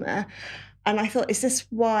performer. And I thought, is this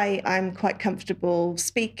why I'm quite comfortable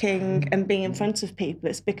speaking and being in front of people?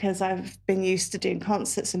 It's because I've been used to doing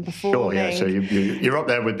concerts and performing. Sure, yeah. So you're up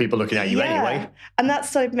there with people looking at you anyway. And that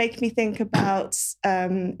started making me think about,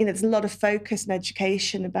 there's a lot of focus and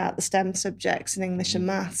education about the STEM subjects in English and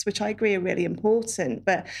maths, which I agree are really important.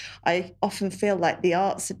 But I often feel like the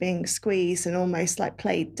arts are being squeezed and almost like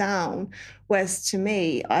played down. Whereas to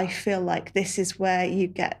me, I feel like this is where you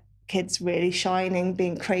get kids really shining,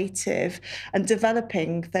 being creative and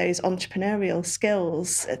developing those entrepreneurial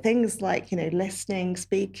skills, things like, listening,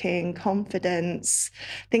 speaking, confidence,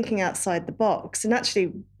 thinking outside the box. And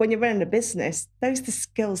actually, when you're running a business, those are the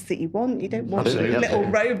skills that you want. You don't want little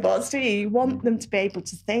robots, do you? You want them to be able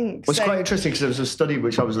to think. Well, it's quite interesting because there was a study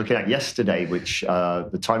which I was looking at yesterday, which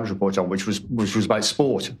the Times report on, which was about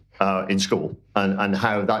sport in school and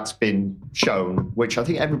how that's been shown, which I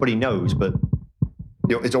think everybody knows, but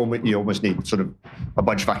you almost need sort of a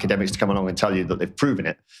bunch of academics to come along and tell you that they've proven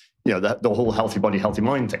it. The whole healthy body, healthy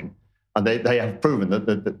mind thing. And they have proven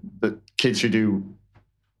that kids who do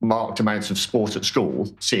marked amounts of sport at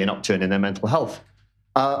school see an upturn in their mental health.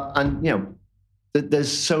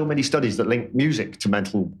 There's so many studies that link music to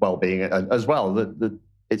mental well-being as well, that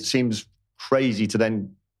it seems crazy to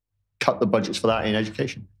then cut the budgets for that in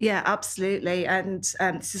education. Yeah, absolutely. And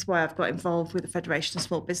this is why I've got involved with the Federation of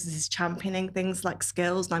Small Businesses, championing things like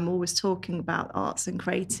skills. And I'm always talking about arts and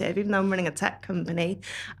creative, even though I'm running a tech company.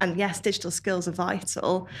 And yes, digital skills are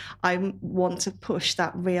vital. I want to push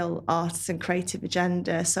that real arts and creative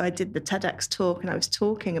agenda. So I did the TEDx talk and I was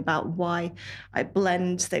talking about why I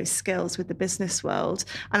blend those skills with the business world.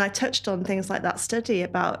 And I touched on things like that study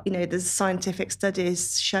about, there's scientific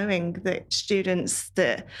studies showing that students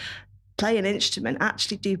that play an instrument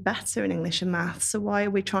actually do better in English and maths. So why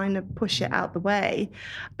are we trying to push it out the way?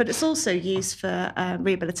 But it's also used for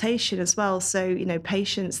rehabilitation as well. So,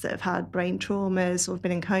 patients that have had brain traumas or have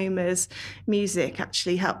been in comas, music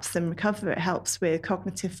actually helps them recover. It helps with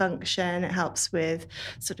cognitive function. It helps with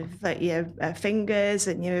sort of fingers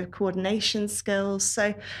and coordination skills.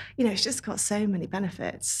 So, it's just got so many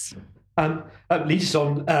benefits. Leads us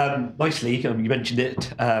on nicely. You mentioned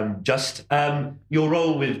it. Your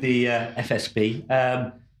role with the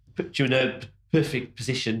FSB put you in a perfect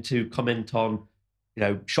position to comment on,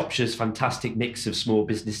 Shropshire's fantastic mix of small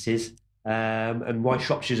businesses. And why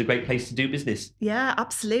Shropshire is a great place to do business. Yeah,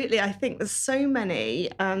 absolutely. I think there's so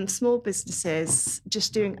many small businesses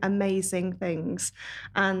just doing amazing things.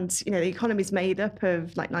 And, the economy is made up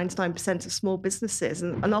of like 99% of small businesses.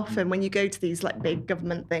 And often when you go to these like big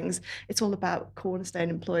government things, it's all about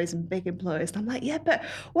cornerstone employees and big employers. And I'm like, yeah, but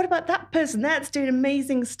what about that person there that's doing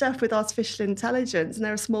amazing stuff with artificial intelligence? And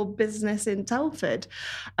they're a small business in Telford.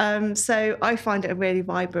 So I find it a really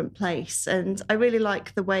vibrant place. And I really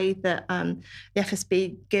like the way that the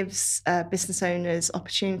FSB gives business owners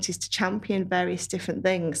opportunities to champion various different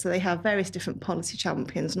things. So they have various different policy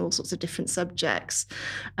champions and all sorts of different subjects.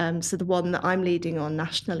 So the one that I'm leading on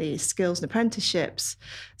nationally is skills and apprenticeships.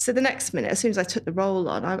 So the next minute, as soon as I took the role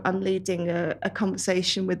on, I'm leading a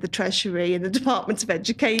conversation with the Treasury and the Department of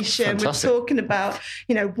Education. Fantastic. We're talking about,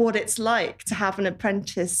 what it's like to have an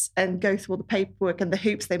apprentice and go through all the paperwork and the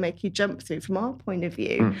hoops they make you jump through from our point of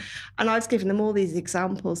view. And I was giving them all these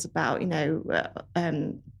examples about,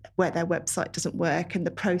 where their website doesn't work and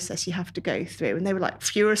the process you have to go through. And they were like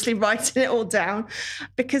furiously writing it all down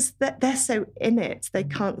because they're so in it. They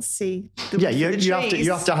can't see the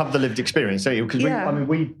you have to have the lived experience, don't you? Because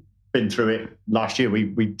we've been through it last year.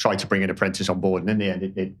 We tried to bring an apprentice on board and in the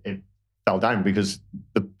end it fell down because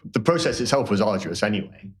the process itself was arduous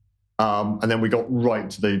anyway. And then we got right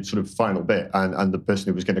to the sort of final bit and the person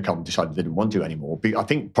who was going to come decided they didn't want to anymore. I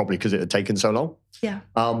think probably because it had taken so long. Yeah.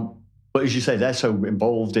 But as you say, they're so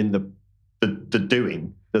involved in the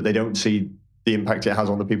doing that they don't see the impact it has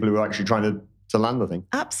on the people who are actually trying to land the thing.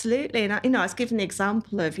 Absolutely. And, I was given the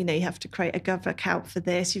example of, you have to create a Gov account for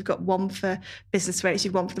this. You've got one for business rates,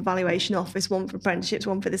 you've one for the valuation office, one for apprenticeships,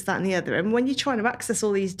 one for this, that and the other. And when you're trying to access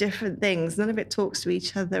all these different things, none of it talks to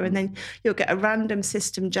each other. And then you'll get a random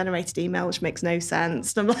system-generated email, which makes no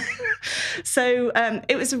sense. And I'm like, so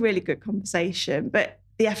it was a really good conversation. But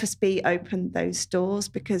the FSB opened those doors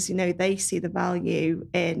because, they see the value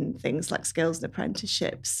in things like skills and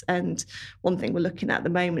apprenticeships. And one thing we're looking at the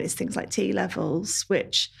moment is things like T-levels,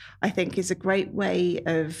 which I think is a great way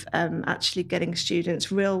of actually getting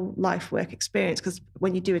students real life work experience. Because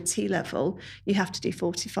when you do a T-level, you have to do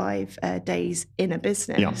 45 days in a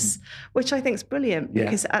business, which I think is brilliant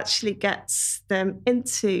because it actually gets them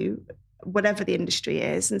into whatever the industry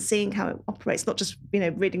is and seeing how it operates, not just,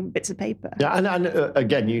 reading bits of paper. Yeah, and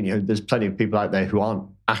again, there's plenty of people out there who aren't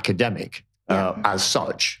academic as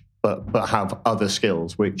such, but have other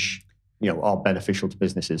skills which, are beneficial to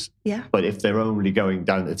businesses. Yeah. But if they're only going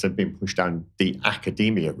down, if they've been pushed down the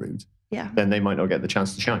academia route, then they might not get the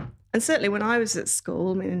chance to shine. And certainly when I was at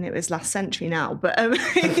school, it was last century now, but they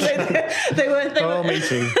were. Oh, me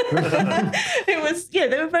too. It was, they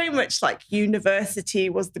were very much like university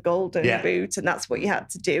was the golden route, and that's what you had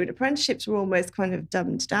to do. And apprenticeships were almost kind of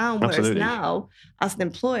dumbed down. Whereas now, as an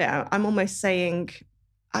employer, I'm almost saying,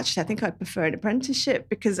 actually, I think I'd prefer an apprenticeship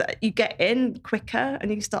because you get in quicker and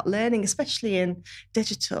you start learning, especially in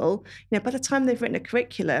digital. By the time they've written a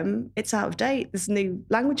curriculum, it's out of date. There's new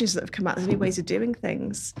languages that have come out. There's new ways of doing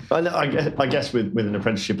things. I guess with an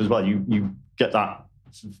apprenticeship as well, you get that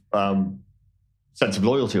sense of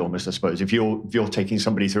loyalty almost, I suppose. If you're taking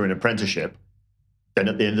somebody through an apprenticeship, then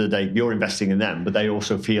at the end of the day, you're investing in them, but they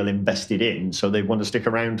also feel invested in, so they want to stick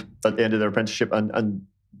around at the end of their apprenticeship, and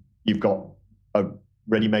you've got a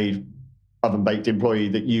ready-made oven-baked employee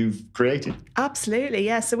that you've created. Absolutely,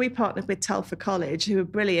 yeah. So we partnered with Telford College, who were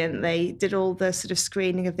brilliant. They did all the sort of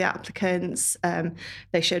screening of the applicants.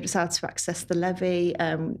 They showed us how to access the levy,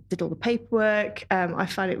 did all the paperwork. I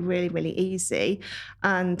found it really, really easy.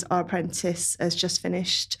 And our apprentice has just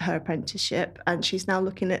finished her apprenticeship, and she's now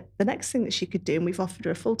looking at the next thing that she could do. And we've offered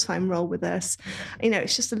her a full-time role with us.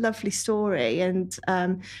 It's just a lovely story. And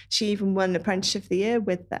she even won Apprenticeship of the Year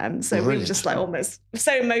with them. So we were just like almost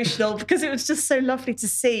so emotional because it was just so lovely to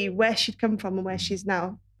see where she'd come from and where she's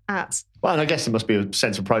now at. Well, and I guess there must be a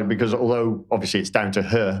sense of pride because although obviously it's down to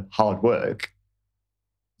her hard work,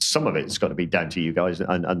 some of it's got to be down to you guys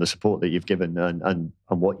and the support that you've given and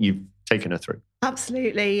what you've taken her through.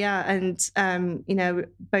 Absolutely, yeah. And,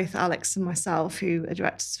 both Alex and myself, who are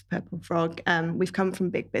directors of Purple Frog, we've come from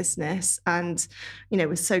big business and,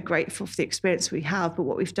 we're so grateful for the experience we have. But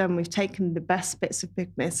what we've done, we've taken the best bits of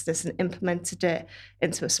big business and implemented it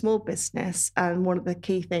into a small business. And one of the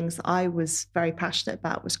key things that I was very passionate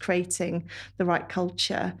about was creating the right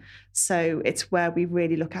culture. So it's where we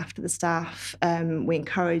really look after the staff. We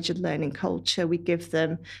encourage a learning culture. We give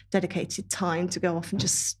them dedicated time to go off and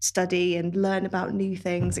just study and learn about new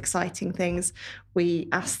things, exciting things. We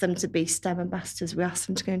ask them to be STEM ambassadors. We ask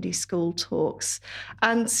them to go and do school talks.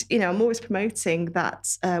 And, I'm always promoting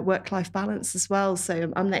that work-life balance as well.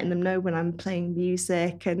 So I'm letting them know when I'm playing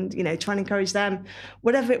music and, trying to encourage them,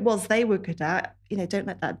 whatever it was they were good at, don't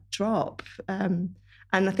let that drop.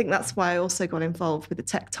 And I think that's why I also got involved with the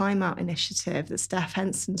Tech Timeout initiative that Steph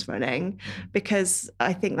Henson's running, because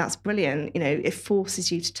I think that's brilliant. It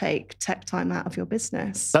forces you to take tech time out of your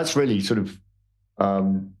business. That's really sort of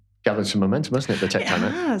gathered some momentum, hasn't it, the Tech Timeout?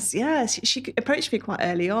 It has, yeah. She approached me quite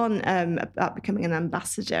early on about becoming an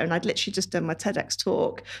ambassador, and I'd literally just done my TEDx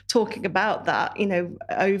talk talking about that,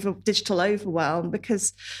 digital overwhelm,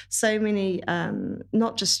 because so many,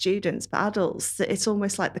 not just students, but adults, that it's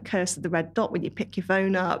almost like the curse of the red dot when you pick your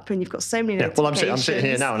phone up and you've got so many notifications. Well, I'm sitting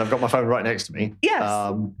here now and I've got my phone right next to me. Yes.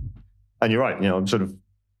 And you're right, I'm sort of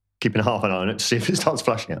keeping half an eye on it to see if it starts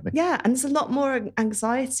flashing at me. Yeah, and there's a lot more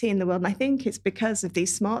anxiety in the world. And I think it's because of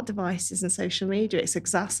these smart devices and social media. It's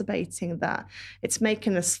exacerbating that. It's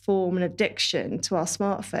making us form an addiction to our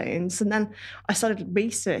smartphones. And then I started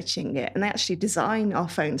researching it, and they actually design our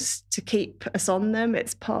phones to keep us on them.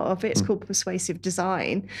 It's part of it. It's called persuasive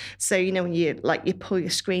design. So, when you pull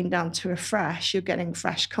your screen down to refresh, you're getting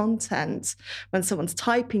fresh content. When someone's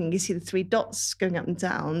typing, you see the 3 dots going up and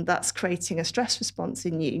down. That's creating a stress response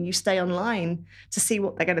in you. You stay online to see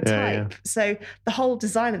what they're going to type. Yeah. So the whole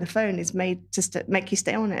design of the phone is made to make you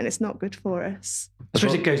stay on it, and it's not good for us. I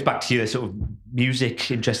suppose it goes back to your sort of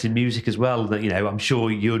interest in music as well. That I'm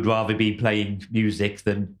sure you'd rather be playing music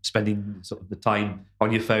than spending sort of the time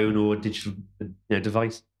on your phone or digital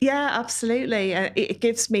device. Yeah, absolutely. It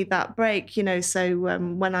gives me that break, so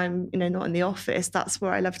when I'm, not in the office, that's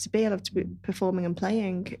where I love to be. I love to be performing and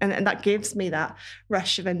playing. And that gives me that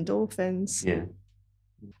rush of endorphins. Yeah.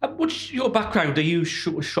 What's your background? Are you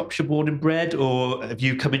Shropshire born and bred, or have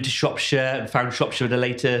you come into Shropshire and found Shropshire at a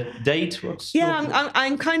later date?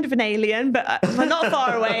 I'm kind of an alien, but I'm not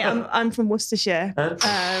far away. I'm from Worcestershire.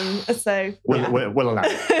 So we'll allow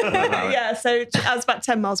it. Yeah, so I was about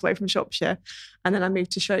 10 miles away from Shropshire. And then I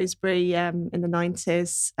moved to Shrewsbury in the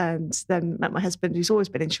 90s, and then met my husband, who's always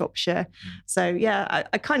been in Shropshire. So yeah,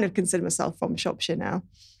 I kind of consider myself from Shropshire now.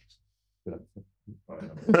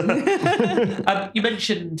 You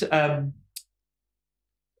mentioned a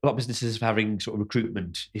lot of businesses are having sort of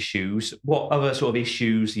recruitment issues. What other sort of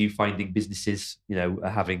issues are you finding businesses, are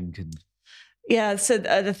having? Yeah, so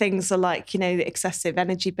the things are like, the excessive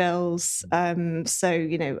energy bills.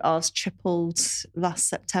 So, ours tripled last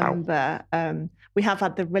September. Wow. We have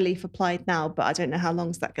had the relief applied now, but I don't know how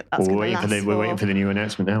long that's going to last for. We're waiting for the new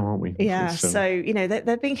announcement now, aren't we? Yeah, so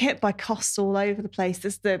they're being hit by costs all over the place.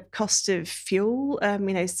 There's the cost of fuel,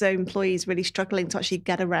 so employees really struggling to actually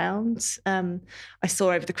get around. I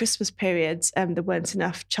saw over the Christmas period, there weren't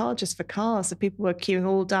enough chargers for cars, so people were queuing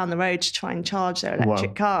all down the road to try and charge their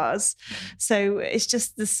electric cars. So it's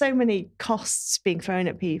just, there's so many costs being thrown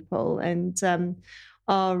at people, and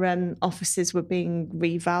our offices were being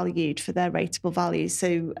revalued for their rateable values.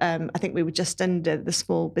 So I think we were just under the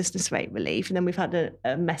small business rate relief. And then we've had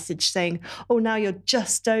a message saying, oh, now you're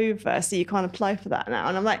just over, so you can't apply for that now.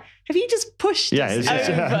 And I'm like, have you just pushed us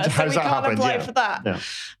over so we can't apply for that?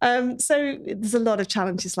 Yeah. So there's a lot of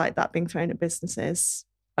challenges like that being thrown at businesses.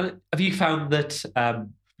 And have you found that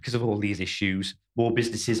because of all these issues, more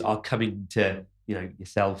businesses are coming to,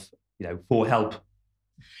 yourself, for help?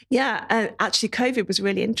 Yeah, actually, COVID was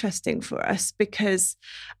really interesting for us because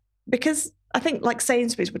I think, like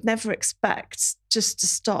Sainsbury's would never expect just to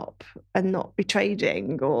stop and not be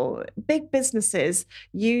trading, or big businesses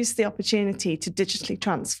use the opportunity to digitally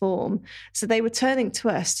transform. So they were turning to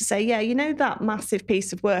us to say, yeah, that massive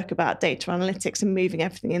piece of work about data analytics and moving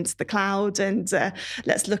everything into the cloud, and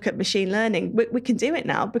let's look at machine learning. We can do it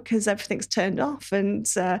now because everything's turned off. And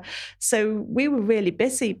so we were really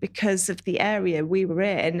busy because of the area we were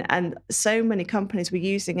in, and so many companies were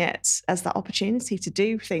using it as that opportunity to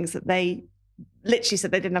do things that they literally said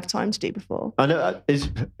they didn't have time to do before. I know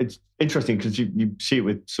it's interesting because you see it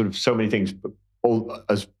with sort of so many things, but all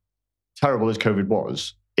as terrible as COVID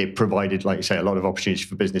was, it provided, like you say, a lot of opportunity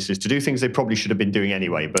for businesses to do things they probably should have been doing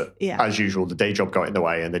anyway. But as usual, the day job got in the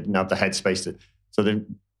way and they didn't have the headspace to. So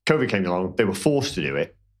then COVID came along, they were forced to do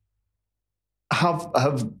it. Have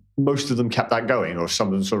most of them kept that going, or some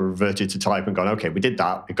of them sort of reverted to type and gone, okay, we did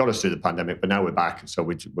that, it got us through the pandemic, but now we're back, so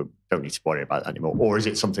we don't need to worry about that anymore? Or is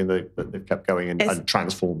it something that they've kept going and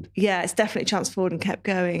transformed? Yeah, it's definitely transformed and kept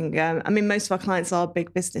going. Most of our clients are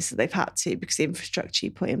big businesses. They've had to, because the infrastructure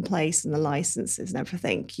you put in place and the licenses and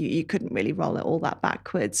everything, you couldn't really roll it all that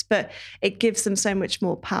backwards. But it gives them so much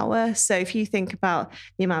more power. So if you think about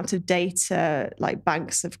the amount of data like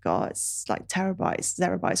banks have got, it's like terabytes,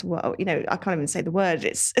 zettabytes, I can't even say the word.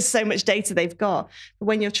 It's so much data they've got. But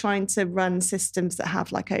when you're trying to run systems that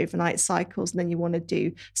have like overnight cycles, and then you want to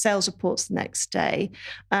do sales reports the next day,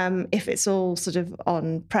 if it's all sort of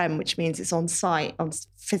on-prem, which means it's on site, on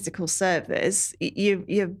physical servers,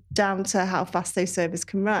 you're down to how fast those servers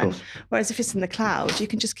can run. Whereas if it's in the cloud, you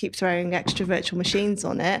can just keep throwing extra virtual machines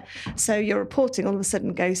on it. So your reporting all of a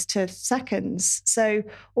sudden goes to seconds. So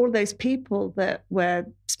all of those people that were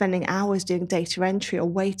spending hours doing data entry or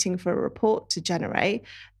waiting for a report to generate,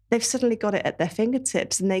 they've suddenly got it at their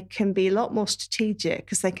fingertips, and they can be a lot more strategic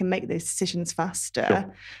because they can make those decisions faster.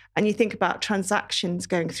 Sure. And you think about transactions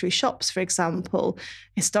going through shops, for example.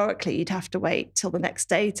 Historically, you'd have to wait till the next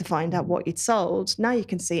day to find out what you'd sold. Now you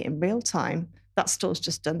can see it in real time. That store's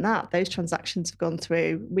just done that. Those transactions have gone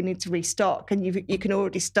through. We need to restock, and you can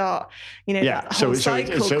already start, that whole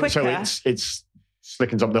cycle quicker. So it's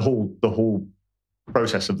slickens up the whole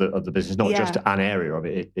process of the business, not just an area of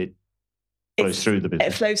it. It flows through the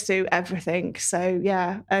business. It flows through everything. So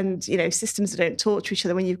and systems that don't talk to each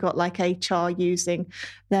other. When you've got like HR using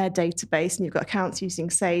their database and you've got accounts using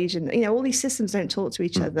Sage, and all these systems don't talk to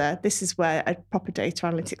each other. This is where a proper data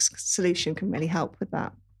analytics solution can really help with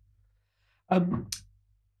that.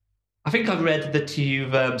 I think I've read that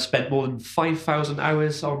you've spent more than 5,000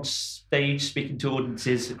 hours on stage speaking to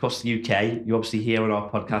audiences across the UK. You're obviously here on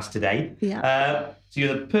our podcast today. Yeah. So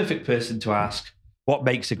you're the perfect person to ask what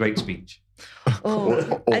makes a great speech.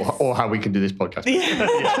 Or how we can do this podcast.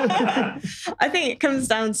 Yeah. I think it comes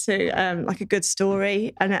down to like a good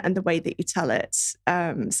story and the way that you tell it.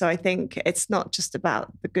 So I think it's not just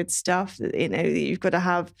about the good stuff. You've got to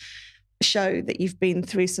have show that you've been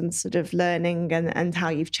through some sort of learning and how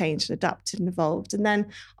you've changed and adapted and evolved. And then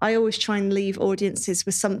I always try and leave audiences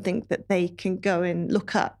with something that they can go and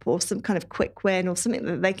look up, or some kind of quick win, or something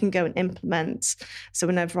that they can go and implement. So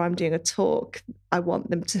whenever I'm doing a talk, I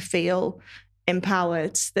want them to feel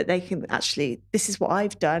empowered, that they can actually, this is what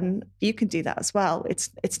I've done, you can do that as well.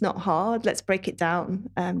 It's not hard. Let's break it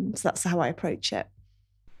down. So that's how I approach it.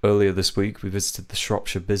 Earlier this week, we visited the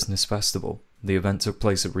Shropshire Business Festival. The event took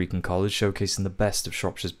place at Wrekin College, showcasing the best of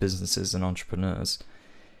Shropshire's businesses and entrepreneurs.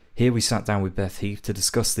 Here we sat down with Beth Heath to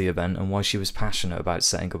discuss the event and why she was passionate about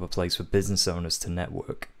setting up a place for business owners to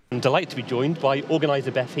network. I'm delighted to be joined by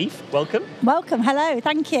organiser Beth Heath. Welcome. Welcome, hello,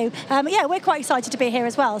 thank you. We're quite excited to be here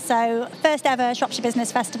as well. So, first ever Shropshire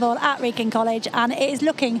Business Festival at Wrekin College, and it is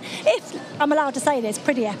looking, if I'm allowed to say this,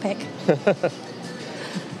 pretty epic.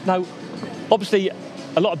 Now, obviously,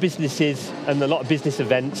 a lot of businesses and a lot of business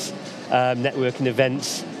events, networking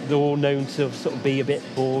events, they're all known to sort of be a bit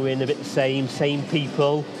boring, a bit the same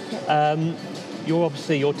people. Your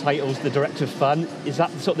title's the Director of Fun. Is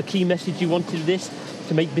that sort of the key message you wanted with this,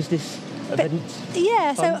 to make business events?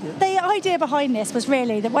 So the idea behind this was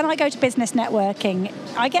really that when I go to business networking,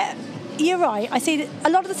 I get you're right. I see a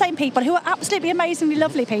lot of the same people who are absolutely amazingly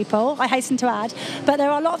lovely people, I hasten to add, but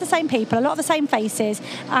there are a lot of the same people, a lot of the same faces,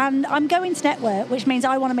 and I'm going to network, which means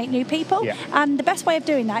I want to meet new people. Yeah. And the best way of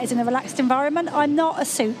doing that is in a relaxed environment. I'm not a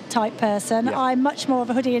suit type person. Yeah. I'm much more of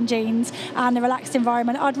a hoodie and jeans and a relaxed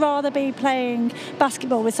environment. I'd rather be playing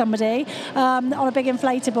basketball with somebody on a big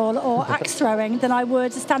inflatable or axe throwing than I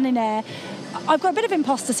would standing there. I've got a bit of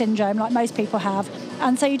imposter syndrome, like most people have,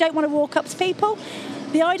 and so you don't want to walk up to people.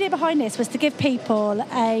 The idea behind this was to give people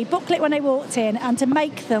a booklet when they walked in and to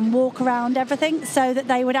make them walk around everything so that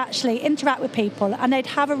they would actually interact with people and they'd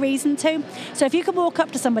have a reason to. So if you could walk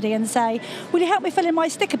up to somebody and say, will you help me fill in my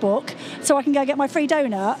sticker book so I can go get my free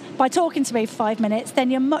donut, by talking to me for 5 minutes,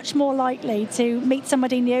 then you're much more likely to meet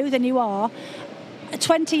somebody new than you are.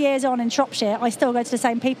 20 years on in Shropshire, I still go to the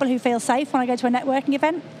same people who feel safe when I go to a networking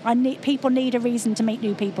event. People need a reason to meet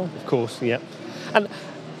new people. Of course, yeah. And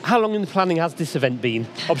how long in the planning has this event been?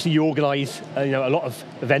 Obviously, you organise a lot of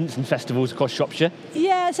events and festivals across Shropshire.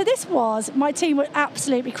 Yeah, so my team were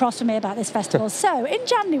absolutely cross with me about this festival. So in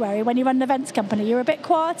January, when you run an events company, you're a bit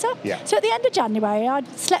quieter. Yeah. So at the end of January, I'd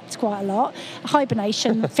slept quite a lot.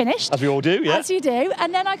 Hibernation finished. As we all do, yeah. As you do.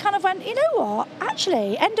 And then I kind of went, you know what?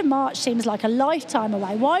 Actually, end of March seems like a lifetime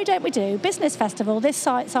away. Why don't we do Business Festival this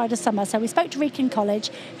side of summer? So we spoke to Wrekin College,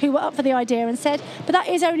 who were up for the idea and said, but that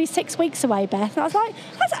is only 6 weeks away, Beth. And I was like,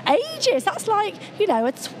 that's ages. That's like,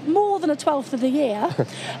 it's more than a 12th of the year.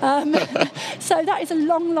 So that is a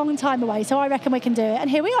long, long time away. So I reckon we can do it. And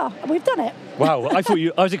here we are. We've done it. Wow. I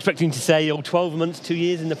was expecting to say 12 months, 2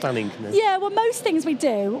 years in the planning. Yeah, well, most things we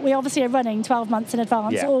do, we obviously are running 12 months in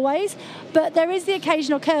advance always. But there is the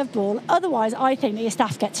occasional curveball. Otherwise, I think that your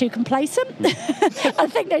staff get too complacent. I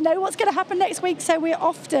think they know what's going to happen next week. So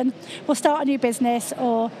we'll start a new business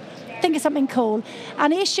or think of something cool.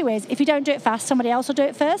 And the issue is, if you don't do it fast, somebody else will do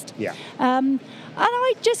it first. Yeah. And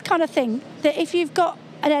I just kind of think that if you've got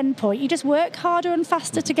an end point, you just work harder and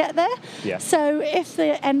faster to get there. Yeah. So if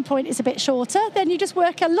the end point is a bit shorter, then you just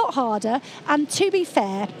work a lot harder. And to be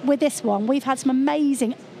fair, with this one, we've had some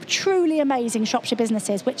truly amazing Shropshire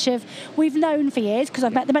businesses, which we've known for years because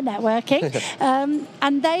I've met them at networking,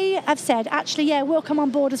 and they have said, actually, yeah, we'll come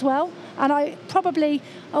on board as well. And I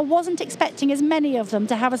wasn't expecting as many of them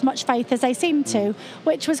to have as much faith as they seemed to,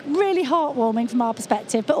 which was really heartwarming from our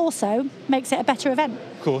perspective, but also makes it a better event.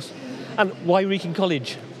 Of course. And why Wrekin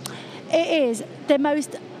College? It is the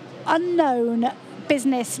most unknown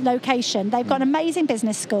business location. They've got an amazing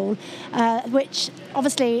business school, which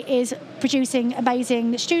obviously is producing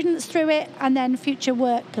amazing students through it and then future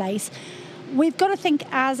workplace. We've got to think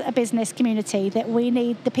as a business community that we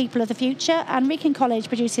need the people of the future, and Wrekin College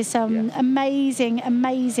produces some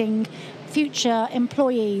amazing future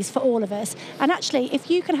employees for all of us. And actually, if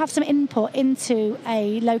you can have some input into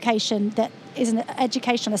a location that is an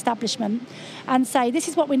educational establishment and say, this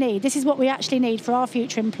is what we need, this is what we actually need for our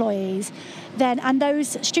future employees, and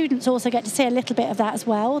those students also get to see a little bit of that as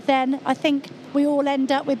well, then I think we all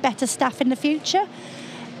end up with better staff in the future.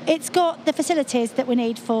 It's got the facilities that we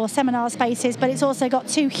need for seminar spaces, but it's also got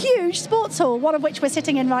 2 huge sports halls, one of which we're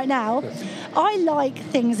sitting in right now. I like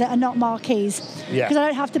things that are not marquees because I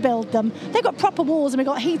don't have to build them. They've got proper walls and we've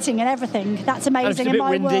got heating and everything. That's amazing in my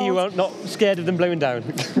world. If it's a bit windy, you are not scared of them blowing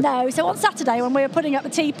down? No. So on Saturday when we were putting up the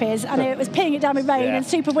teepees and it was peeing it down with rain and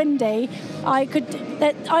super windy, I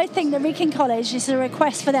think that Wrekin College, is a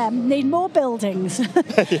request for them, need more buildings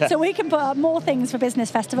so we can put up more things for Business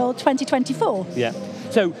Festival 2024. Yeah.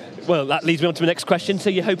 So, well, that leads me on to the next question. So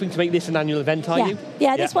you're hoping to make this an annual event, are you?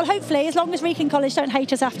 Yeah, this will hopefully, as long as Wrekin College don't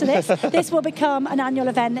hate us after this, this will become an annual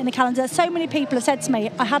event in the calendar. So many people have said to me,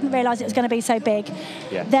 I hadn't realised it was going to be so big.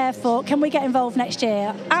 Yeah. Therefore, can we get involved next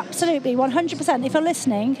year? Absolutely, 100%. If you're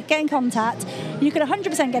listening, get in contact. You can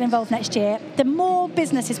 100% get involved next year. The more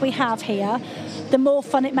businesses we have here, the more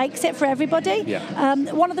fun it makes it for everybody. Yeah.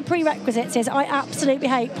 One of the prerequisites is I absolutely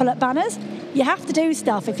hate pull-up banners. You have to do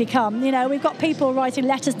stuff if you come. We've got people writing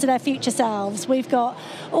letters to their future selves. We've got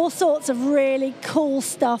all sorts of really cool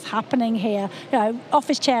stuff happening here.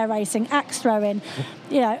 Office chair racing, axe throwing,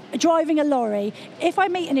 driving a lorry. If I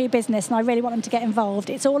meet a new business and I really want them to get involved,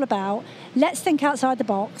 it's all about, let's think outside the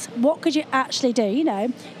box. What could you actually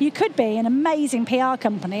do? You could be an amazing PR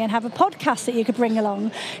company and have a podcast that you could bring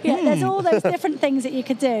along. There's all those different things that you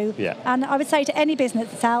could do. Yeah. And I would say to any business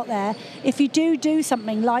that's out there, if you do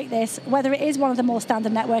something like this, whether it is one of the more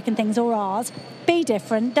standard networking things or ours, be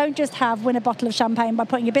different. Don't just win a bottle of champagne by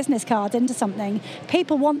putting your business card into something.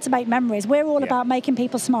 People want to make memories. We're all about making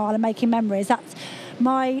people smile and making memories. That's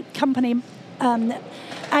my company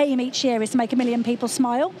aim each year, is to make 1 million people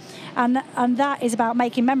smile, and that is about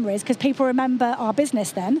making memories, because people remember our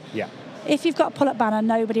business then. Yeah. If you've got a pull-up banner,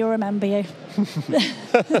 nobody will remember you.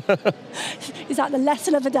 Is that the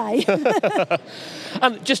lesson of the day?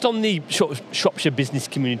 And just on the Shropshire business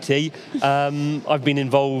community, I've been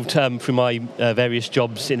involved through my various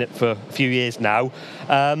jobs in it for a few years now.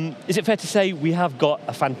 Is it fair to say we have got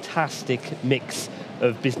a fantastic mix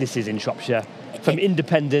of businesses in Shropshire, from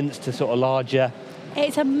independents to sort of larger?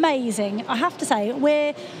 It's amazing. I have to say,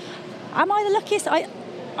 am I the luckiest?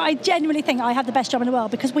 I genuinely think I have the best job in the world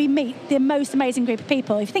because we meet the most amazing group of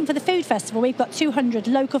people. If you think for the food festival, we've got 200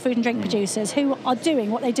 local food and drink producers who are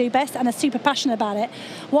doing what they do best and are super passionate about it.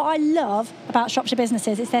 What I love about Shropshire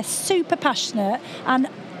businesses is they're super passionate and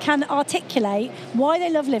can articulate why they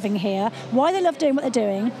love living here, why they love doing what they're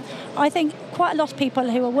doing. I think quite a lot of people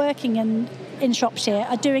who are working in Shropshire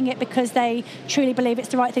are doing it because they truly believe it's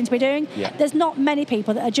the right thing to be doing. Yeah. There's not many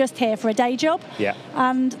people that are just here for a day job,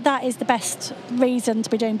 and that is the best reason to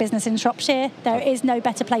be doing business in Shropshire. There is no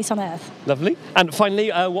better place on earth. Lovely. And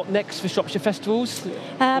finally, what next for Shropshire festivals?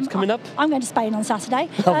 What's coming up? I'm going to Spain on Saturday.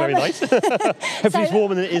 Oh, very nice. Hopefully it's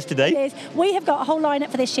warmer than it is today. It is. We have got a whole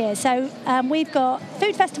lineup for this year. So we've got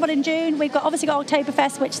Food Festival in June. We've obviously got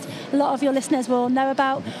Oktoberfest, which a lot of your listeners will know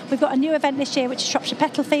about. We've got a new event this year, which is Shropshire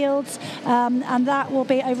Petal Fields. And that will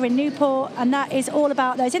be over in Newport, and that is all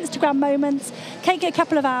about those Instagram moments, taking a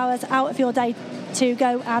couple of hours out of your day to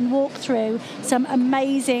go and walk through some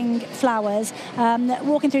amazing flowers,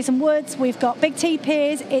 walking through some woods. We've got big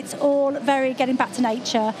teepees. It's all very getting back to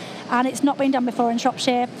nature, and it's not been done before in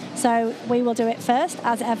Shropshire, so we will do it first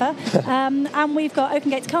as ever. And we've got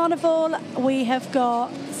Oaken Gates Carnival. We've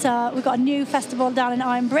got a new festival down in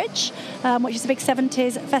Iron Bridge, which is a big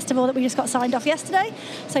 70s festival that we just got signed off yesterday,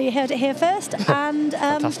 so you heard it here first. And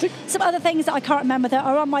some other things that I can't remember that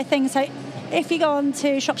are on my thing, so if you go on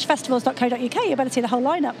to shropshirefestivals.co.uk, you'll be able to see the whole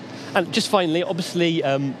lineup. And just finally, obviously,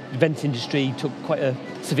 event industry took quite a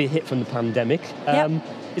severe hit from the pandemic.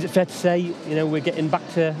 Is it fair to say, we're getting back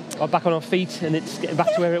on our feet and it's getting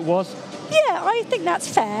back to where it was? Yeah, I think that's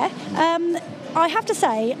fair. I have to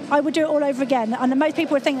say, I would do it all over again. And most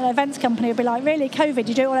people would think that an events company would be like, really, COVID,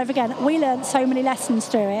 you do it all over again. We learned so many lessons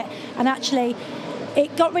through it. And actually,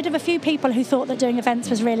 it got rid of a few people who thought that doing events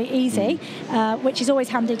was really easy, which is always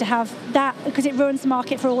handy to have that because it ruins the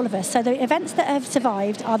market for all of us. So the events that have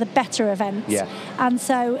survived are the better events. Yeah. And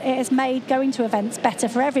so it has made going to events better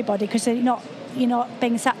for everybody because you're not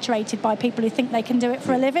being saturated by people who think they can do it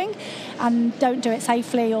for a living and don't do it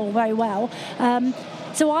safely or very well.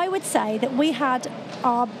 So I would say that we had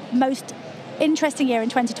our most interesting year in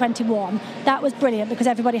 2021. That was brilliant because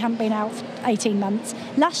everybody hadn't been out for 18 months.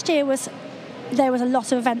 Last year there was a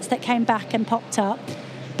lot of events that came back and popped up,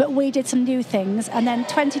 but we did some new things, and then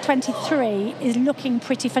 2023 is looking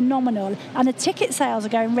pretty phenomenal, and the ticket sales are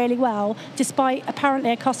going really well despite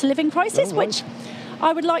apparently a cost of living crisis, which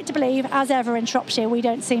I would like to believe, as ever in Shropshire, we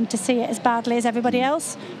don't seem to see it as badly as everybody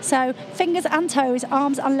else. So fingers and toes,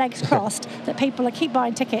 arms and legs crossed that people will keep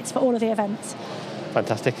buying tickets for all of the events.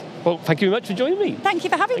 Fantastic. Well, thank you very much for joining me. Thank you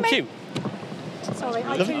for having me. Thank you. Sorry,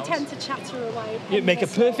 I do tend to chatter away. You make a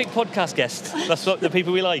perfect podcast guest. That's what the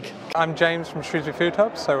people we like. I'm James from Shrewsbury Food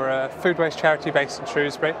Hub, so we're a food waste charity based in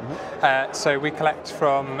Shrewsbury. So we collect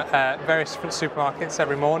from various different supermarkets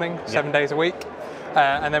every morning, 7 days a week.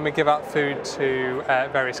 And then we give out food to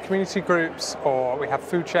various community groups, or we have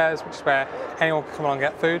food shares, which is where anyone can come along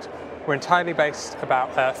and get food. We're entirely based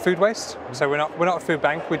about food waste, so we're not a food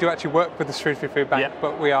bank. We do actually work with the Shrewsbury Food Bank,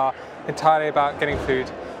 but we are entirely about getting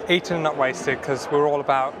food eaten and not wasted, because we're all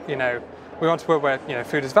about, we want to work where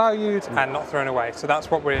food is valued and not thrown away. So that's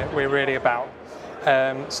what we're really about.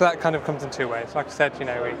 So that kind of comes in two ways. Like I said,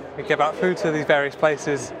 we give out food to these various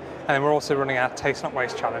places. And then we're also running our Taste Not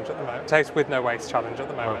Waste challenge at the moment. Taste with no waste challenge at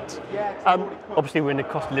the moment. Obviously, we're in a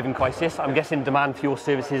cost of living crisis. I'm guessing demand for your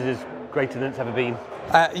services is greater than it's ever been.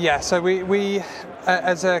 So we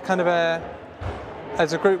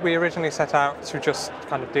as a group, we originally set out to just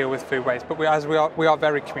kind of deal with food waste, but we are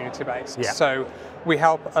very community based. Yeah. So we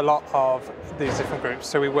help a lot of these different groups.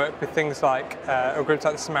 So we work with things like groups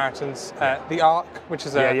like the Samaritans, the Ark, which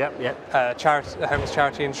is a homeless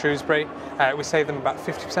charity in Shrewsbury. We save them about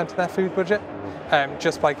 50% of their food budget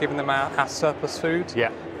just by giving them our surplus food.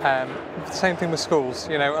 Yeah. Same thing with schools.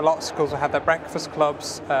 A lot of schools will have their breakfast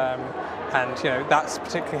clubs, and that's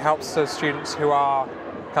particularly helps those students who are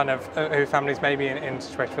who families may be in a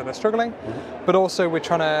situation where they're struggling, but also we're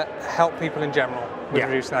trying to help people in general with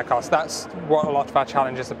reducing their costs. That's what a lot of our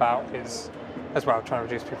challenge is about, is as well trying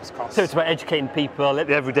to reduce people's costs. So it's about educating people, the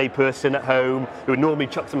everyday person at home who would normally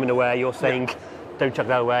chuck something away. You're saying, don't chuck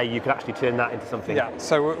that away. You can actually turn that into something. Yeah.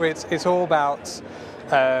 So it's all about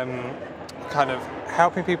kind of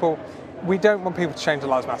helping people we don't want people to change their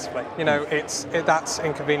lives massively. You know, that's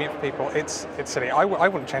inconvenient for people. It's silly. I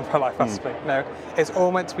wouldn't change my life massively. No, it's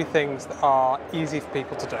all meant to be things that are easy for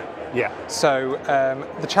people to do. Yeah. So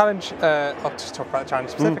the challenge, I'll just talk about the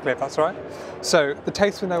challenge specifically, if that's all right. So the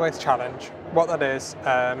Taste with No Waste challenge, what that is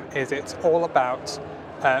it's all about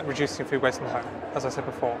reducing food waste in the home, as I said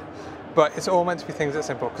before. But it's all meant to be things that are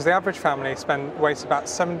simple, because the average family wastes about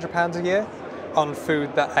 £700 a year on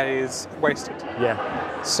food that is wasted.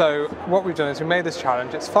 Yeah. So what we've done is we made this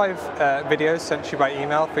challenge. It's 5 videos sent to you by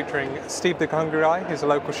email featuring Steve the Hungry Eye, who's a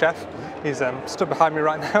local chef. He's stood behind me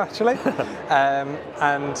right now, actually.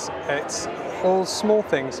 And it's all small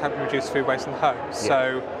things helping reduce food waste in the home. Yeah.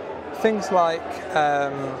 So things like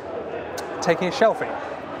taking a shelfie.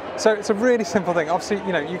 So it's a really simple thing. Obviously,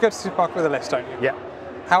 you know, you go to the supermarket with a list, don't you? Yeah.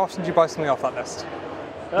 How often do you buy something off that list?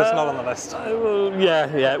 That's not on the list. Well,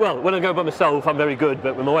 yeah. Well, when I go by myself, I'm very good,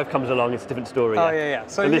 but when my wife comes along, it's a different story. Oh, yeah.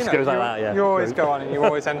 So the list goes like that, yeah. You always go on and you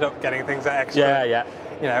always end up getting things that are extra. Yeah.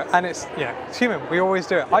 You know, and it's human. We always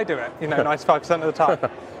do it. I do it, 95% of the time.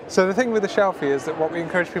 So the thing with the shelfie is that what we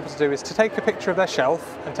encourage people to do is to take a picture of their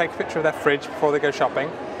shelf and take a picture of their fridge before they go shopping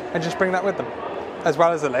and just bring that with them, as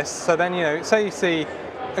well as the list. So then, say you see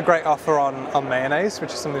a great offer on mayonnaise,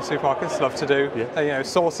 which is something supermarkets love to do. Yeah.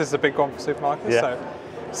 Sauce is a big one for supermarkets. Yeah. So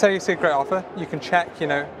say you see a great offer, you can check,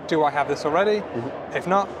 do I have this already? Mm-hmm. If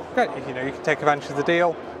not, great, you can take advantage of the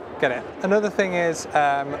deal, get it. Another thing is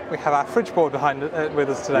we have our fridge board behind with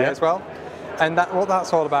us today as well. And what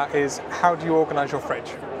that's all about is how do you organise your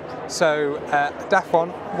fridge? So, DAF 1,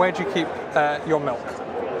 where do you keep your milk?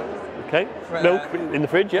 Okay, milk in the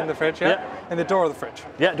fridge, yeah. In the fridge, yeah. In the door of the fridge.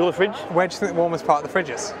 Yeah, door of the fridge. Where do you think the warmest part of the fridge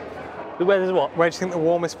is? Where there's what? Where do you think the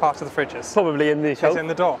warmest part of the fridge is? Probably in the shelf. It's in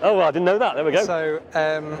the door. Oh, well, I didn't know that. There we go. So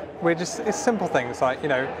it's simple things like,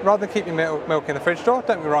 rather than keep your milk in the fridge door,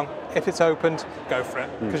 don't get me wrong, if it's opened, go for it,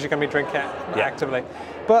 because you're going to be drinking it actively.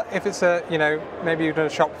 But if it's maybe you're going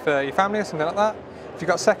to shop for your family or something like that, if you've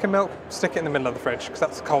got second milk, stick it in the middle of the fridge, because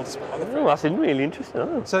that's the coldest part of the fridge. Oh, that's really interesting.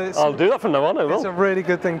 Oh. So I'll do that from now on. I will. It's a really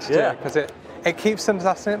good thing to do, because it keeps them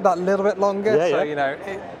lasting it that little bit longer.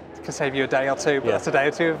 It can save you a day or two, but that's a day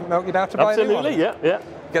or two of milk you'd have to buy. Absolutely, yeah. You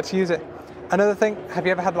get to use it. Another thing, have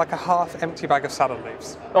you ever had like a half-empty bag of salad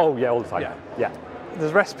leaves? Oh, yeah, all the time. Yeah.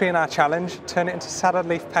 There's a recipe in our challenge, turn it into salad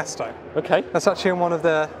leaf pesto. Okay. That's actually in one of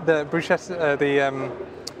the bruschetta,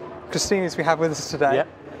 crostinis we have with us today. Yeah.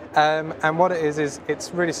 And what it is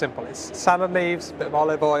it's really simple. It's salad leaves, a bit of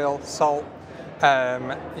olive oil, salt. You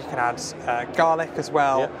can add garlic as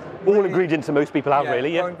well. Yeah. All ingredients that most people have,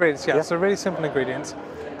 really. Yeah. All ingredients, So really simple ingredients.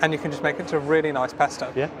 And you can just make it into a really nice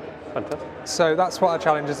pesto. Yeah, fantastic. So that's what our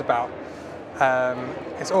challenge is about.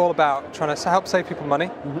 It's all about trying to help save people money,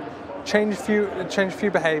 change a few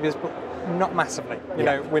behaviours, but not massively. You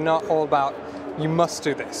know, we're not all about you must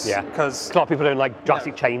do this. Yeah. Because a lot of people don't like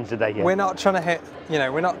drastic change, do they? Yeah. We're not trying to hit.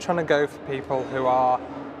 We're not trying to go for people who are.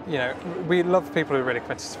 We love people who are really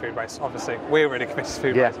committed to food waste. Obviously, we're really committed to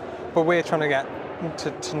food waste. But we're trying to get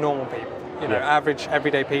to normal people. Average,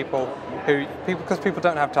 everyday people because people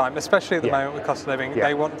don't have time, especially at the moment with cost of living.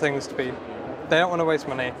 They want things to be. They don't want to waste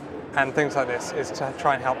money, and things like this is to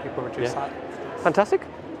try and help people reduce that. Fantastic,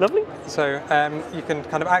 lovely. So you can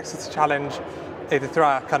kind of access the challenge either through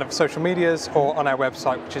our kind of social medias or on our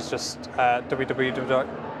website, which is just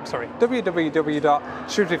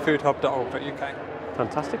www.shrewsburyfoodhub.org.uk.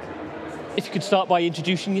 Fantastic. If you could start by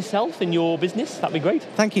introducing yourself and your business, that'd be great.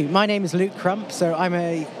 Thank you. My name is Luke Crump. So I'm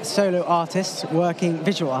a solo artist,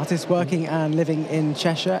 visual artist, working and living in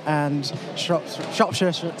Cheshire and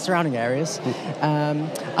Shropshire surrounding areas.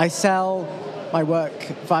 I sell my work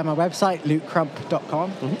via my website,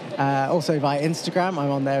 lukecrump.com. Also via Instagram,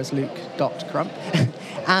 I'm on there as luke.crump.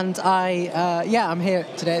 And I'm here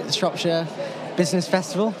today at the Shropshire Business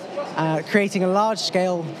Festival. Creating a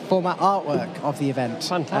large-scale format artwork of the event.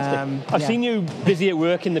 Fantastic. I've seen you busy at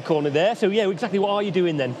work in the corner there, so exactly what are you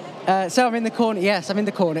doing then? So I'm in the corner, I'm in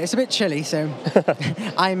the corner. It's a bit chilly, so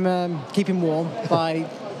I'm keeping warm by,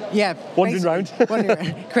 wandering around.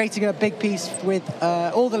 Creating a big piece with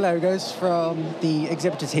all the logos from the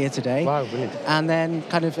exhibitors here today. Wow, brilliant. And then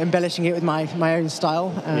kind of embellishing it with my own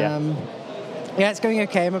style. It's going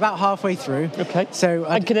okay. I'm about halfway through. Okay. So,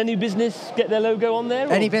 and can any business get their logo on there?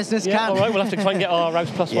 Any business can. All right, we'll have to try and get our Rouse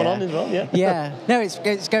Plus one on as well. Yeah. No,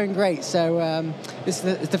 it's going great. So it's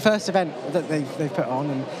the first event that they've put on,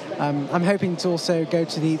 and I'm hoping to also go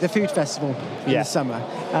to the food festival in the summer.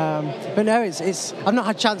 But no, it's I've not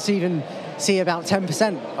had a chance to even see about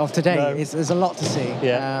 10% of today. No. There's a lot to see.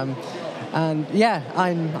 Yeah.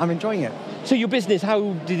 I'm enjoying it. So your business,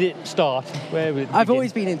 how did it start? I've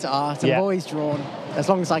always been into art. I've always drawn. as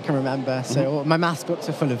long as I can remember. So my maths books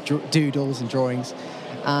are full of doodles and drawings.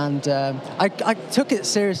 And I took it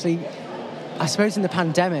seriously, I suppose, in the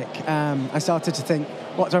pandemic. I started to think,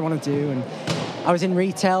 what do I want to do? And I was in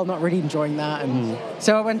retail, not really enjoying that. And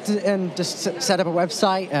so I went and just set up a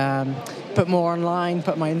website, put more online,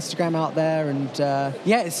 put my Instagram out there. And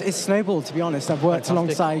it's snowballed, to be honest. I've worked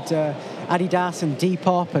alongside Adidas and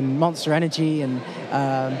Depop and Monster Energy. And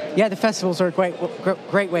the festivals are a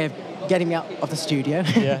great way of getting me out of the studio.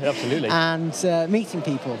 Yeah, absolutely. And meeting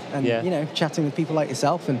people and, chatting with people like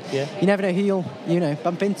yourself. And you never know who you'll,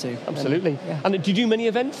 bump into. Absolutely. And do you do many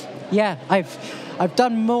events? Yeah, I've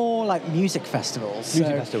done more like music festivals.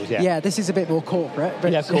 Music festivals, yeah. Yeah, this is a bit more corporate.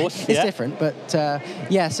 But of course. It's different. But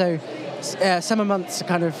so summer months are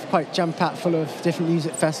kind of quite jam-packed full of different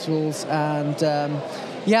music festivals. And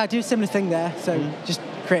I do a similar thing there. So just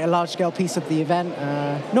create a large-scale piece of the event,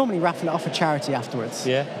 normally raffle it off for charity afterwards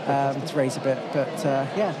to raise a bit, but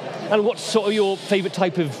And what's sort of your favourite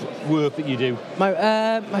type of work that you do?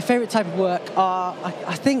 My favourite type of work are,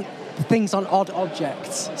 I think, things on odd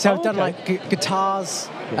objects. So I've done like guitars,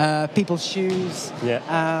 people's shoes.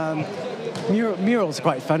 Murals are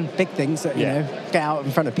quite fun, big things that, get out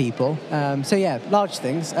in front of people. Large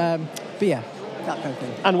things, that kind of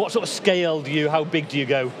thing. And what sort of scale how big do you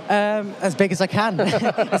go? As big as I can,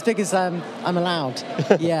 as big as I'm allowed.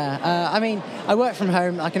 I work from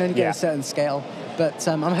home, I can only go a certain scale, but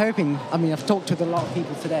I'm hoping, I've talked with a lot of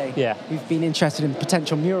people today who've been interested in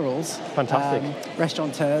potential murals. Fantastic.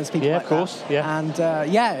 Restaurateurs, people like of course, that. And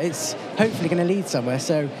it's hopefully going to lead somewhere,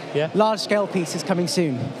 so large-scale pieces coming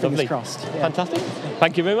soon, fingers crossed. Fantastic.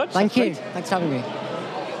 Thank you very much. Thank you. Thanks for having me.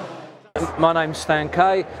 My name's Stan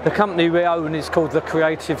Kay. The company we own is called The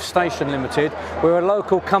Creative Station Limited. We're a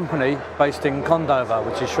local company based in Condover,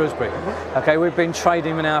 which is Shrewsbury. Okay, we've been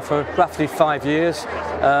trading now for roughly 5 years.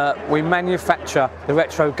 We manufacture the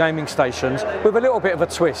retro gaming stations with a little bit of a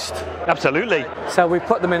twist. Absolutely. So we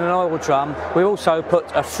put them in an oil drum. We also put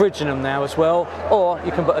a fridge in them now as well, or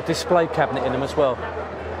you can put a display cabinet in them as well.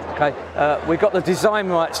 Okay, we got the design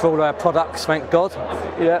rights for all our products, thank God.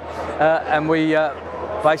 And we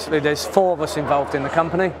basically, there's 4 of us involved in the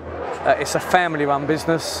company. It's a family-run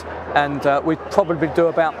business, and we probably do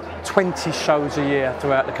about 20 shows a year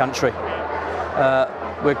throughout the country.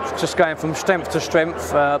 We're just going from strength to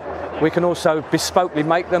strength. We can also bespokely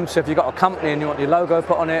make them, so if you've got a company and you want your logo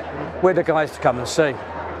put on it, we're the guys to come and see.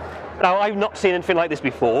 Now, I've not seen anything like this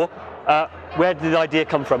before. Where did the idea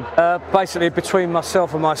come from? Basically, between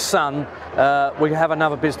myself and my son, we have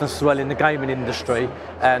another business as well in the gaming industry,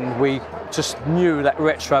 and we just knew that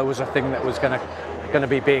retro was a thing that was going to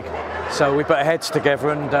be big. So we put our heads together,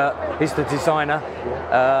 and he's the designer,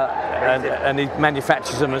 and he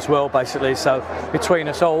manufactures them as well, basically. So between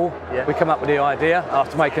us all, we come up with the idea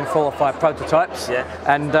after making 4 or 5 prototypes,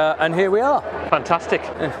 and here we are. Fantastic.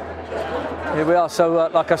 Here we are. So,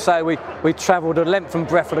 like I say, we travelled the length and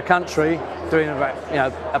breadth of the country, doing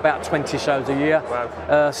about 20 shows a year,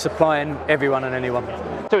 supplying everyone and anyone.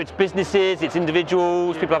 So it's businesses, it's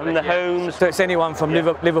individuals, people having their homes. So it's anyone from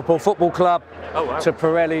Liverpool Football Club to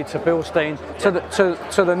Pirelli to Bilstein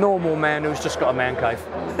to the normal man who's just got a man cave.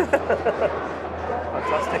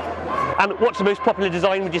 Fantastic. And what's the most popular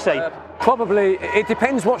design, would you say? Probably, it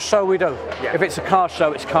depends what show we do. If it's a car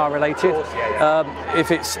show, it's car related.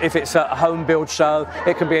 If it's a home build show,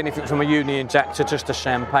 it can be anything from a Union Jack to just a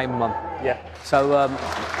champagne one. So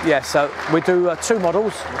so we do 2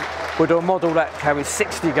 models. We do a model that carries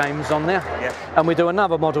 60 games on there, and we do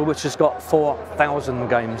another model which has got 4,000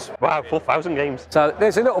 games. Wow, 4,000 games. So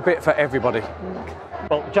there's a little bit for everybody.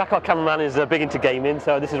 Well, Jack, our cameraman, is big into gaming,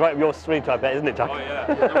 so this is right up your street, I bet, isn't it, Jack? Oh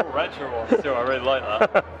yeah, they're all retro ones too, I really like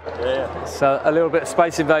that. So a little bit of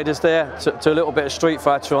Space Invaders there, to a little bit of Street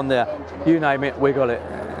Fighter on there. You name it, we got it.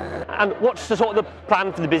 And what's the sort of the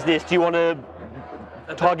plan for the business? Do you want to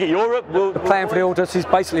target Europe? The plan for the orders is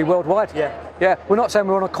basically worldwide. Yeah, we're not saying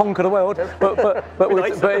we want to conquer the world,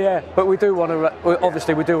 but we do want to.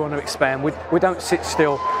 Obviously, we do want to expand. We don't sit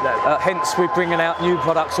still. Hence, we're bringing out new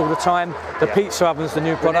products all the time. The pizza oven's the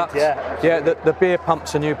new product. The beer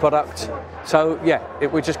pump's a new product. So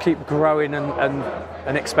we just keep growing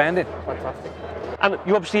and expanding. Fantastic. And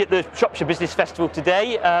you're obviously at the Shropshire Business Festival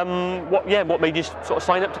today. What made you sort of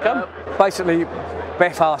sign up to come? Basically,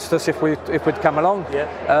 Beth asked us if we'd come along.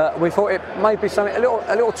 We thought it might be something a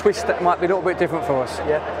little twist that might be a little bit different for us.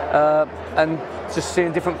 And just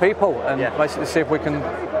seeing different people and basically see if we can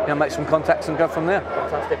make some contacts and go from there.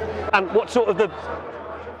 Fantastic. And what sort of the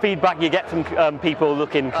feedback you get from people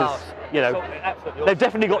looking? you know, they've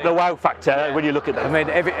definitely got the wow factor when you look at them. I mean,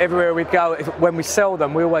 everywhere we go, when we sell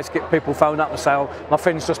them, we always get people phone up and say, "Oh, my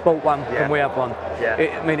friend's just bought one, and we have one."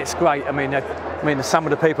 I mean, it's great. I mean, some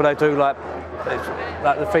of the people they do like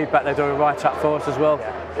the feedback they do a write up for us as well.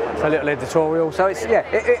 It's a little editorial, so it's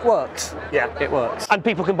it works. Yeah, it works. And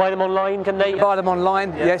people can buy them online, can they? You can buy them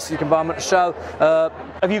online. Yes, you can buy them at the show.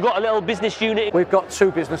 Have you got a little business unit? We've got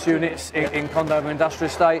 2 business units in Condover Industrial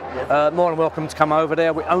Estate. More than welcome to come over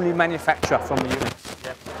there. We only manufacture from the unit.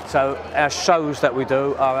 So our shows that we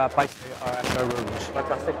do are basically our showrooms.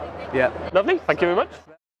 Fantastic. Yeah. Lovely. Thank you very much.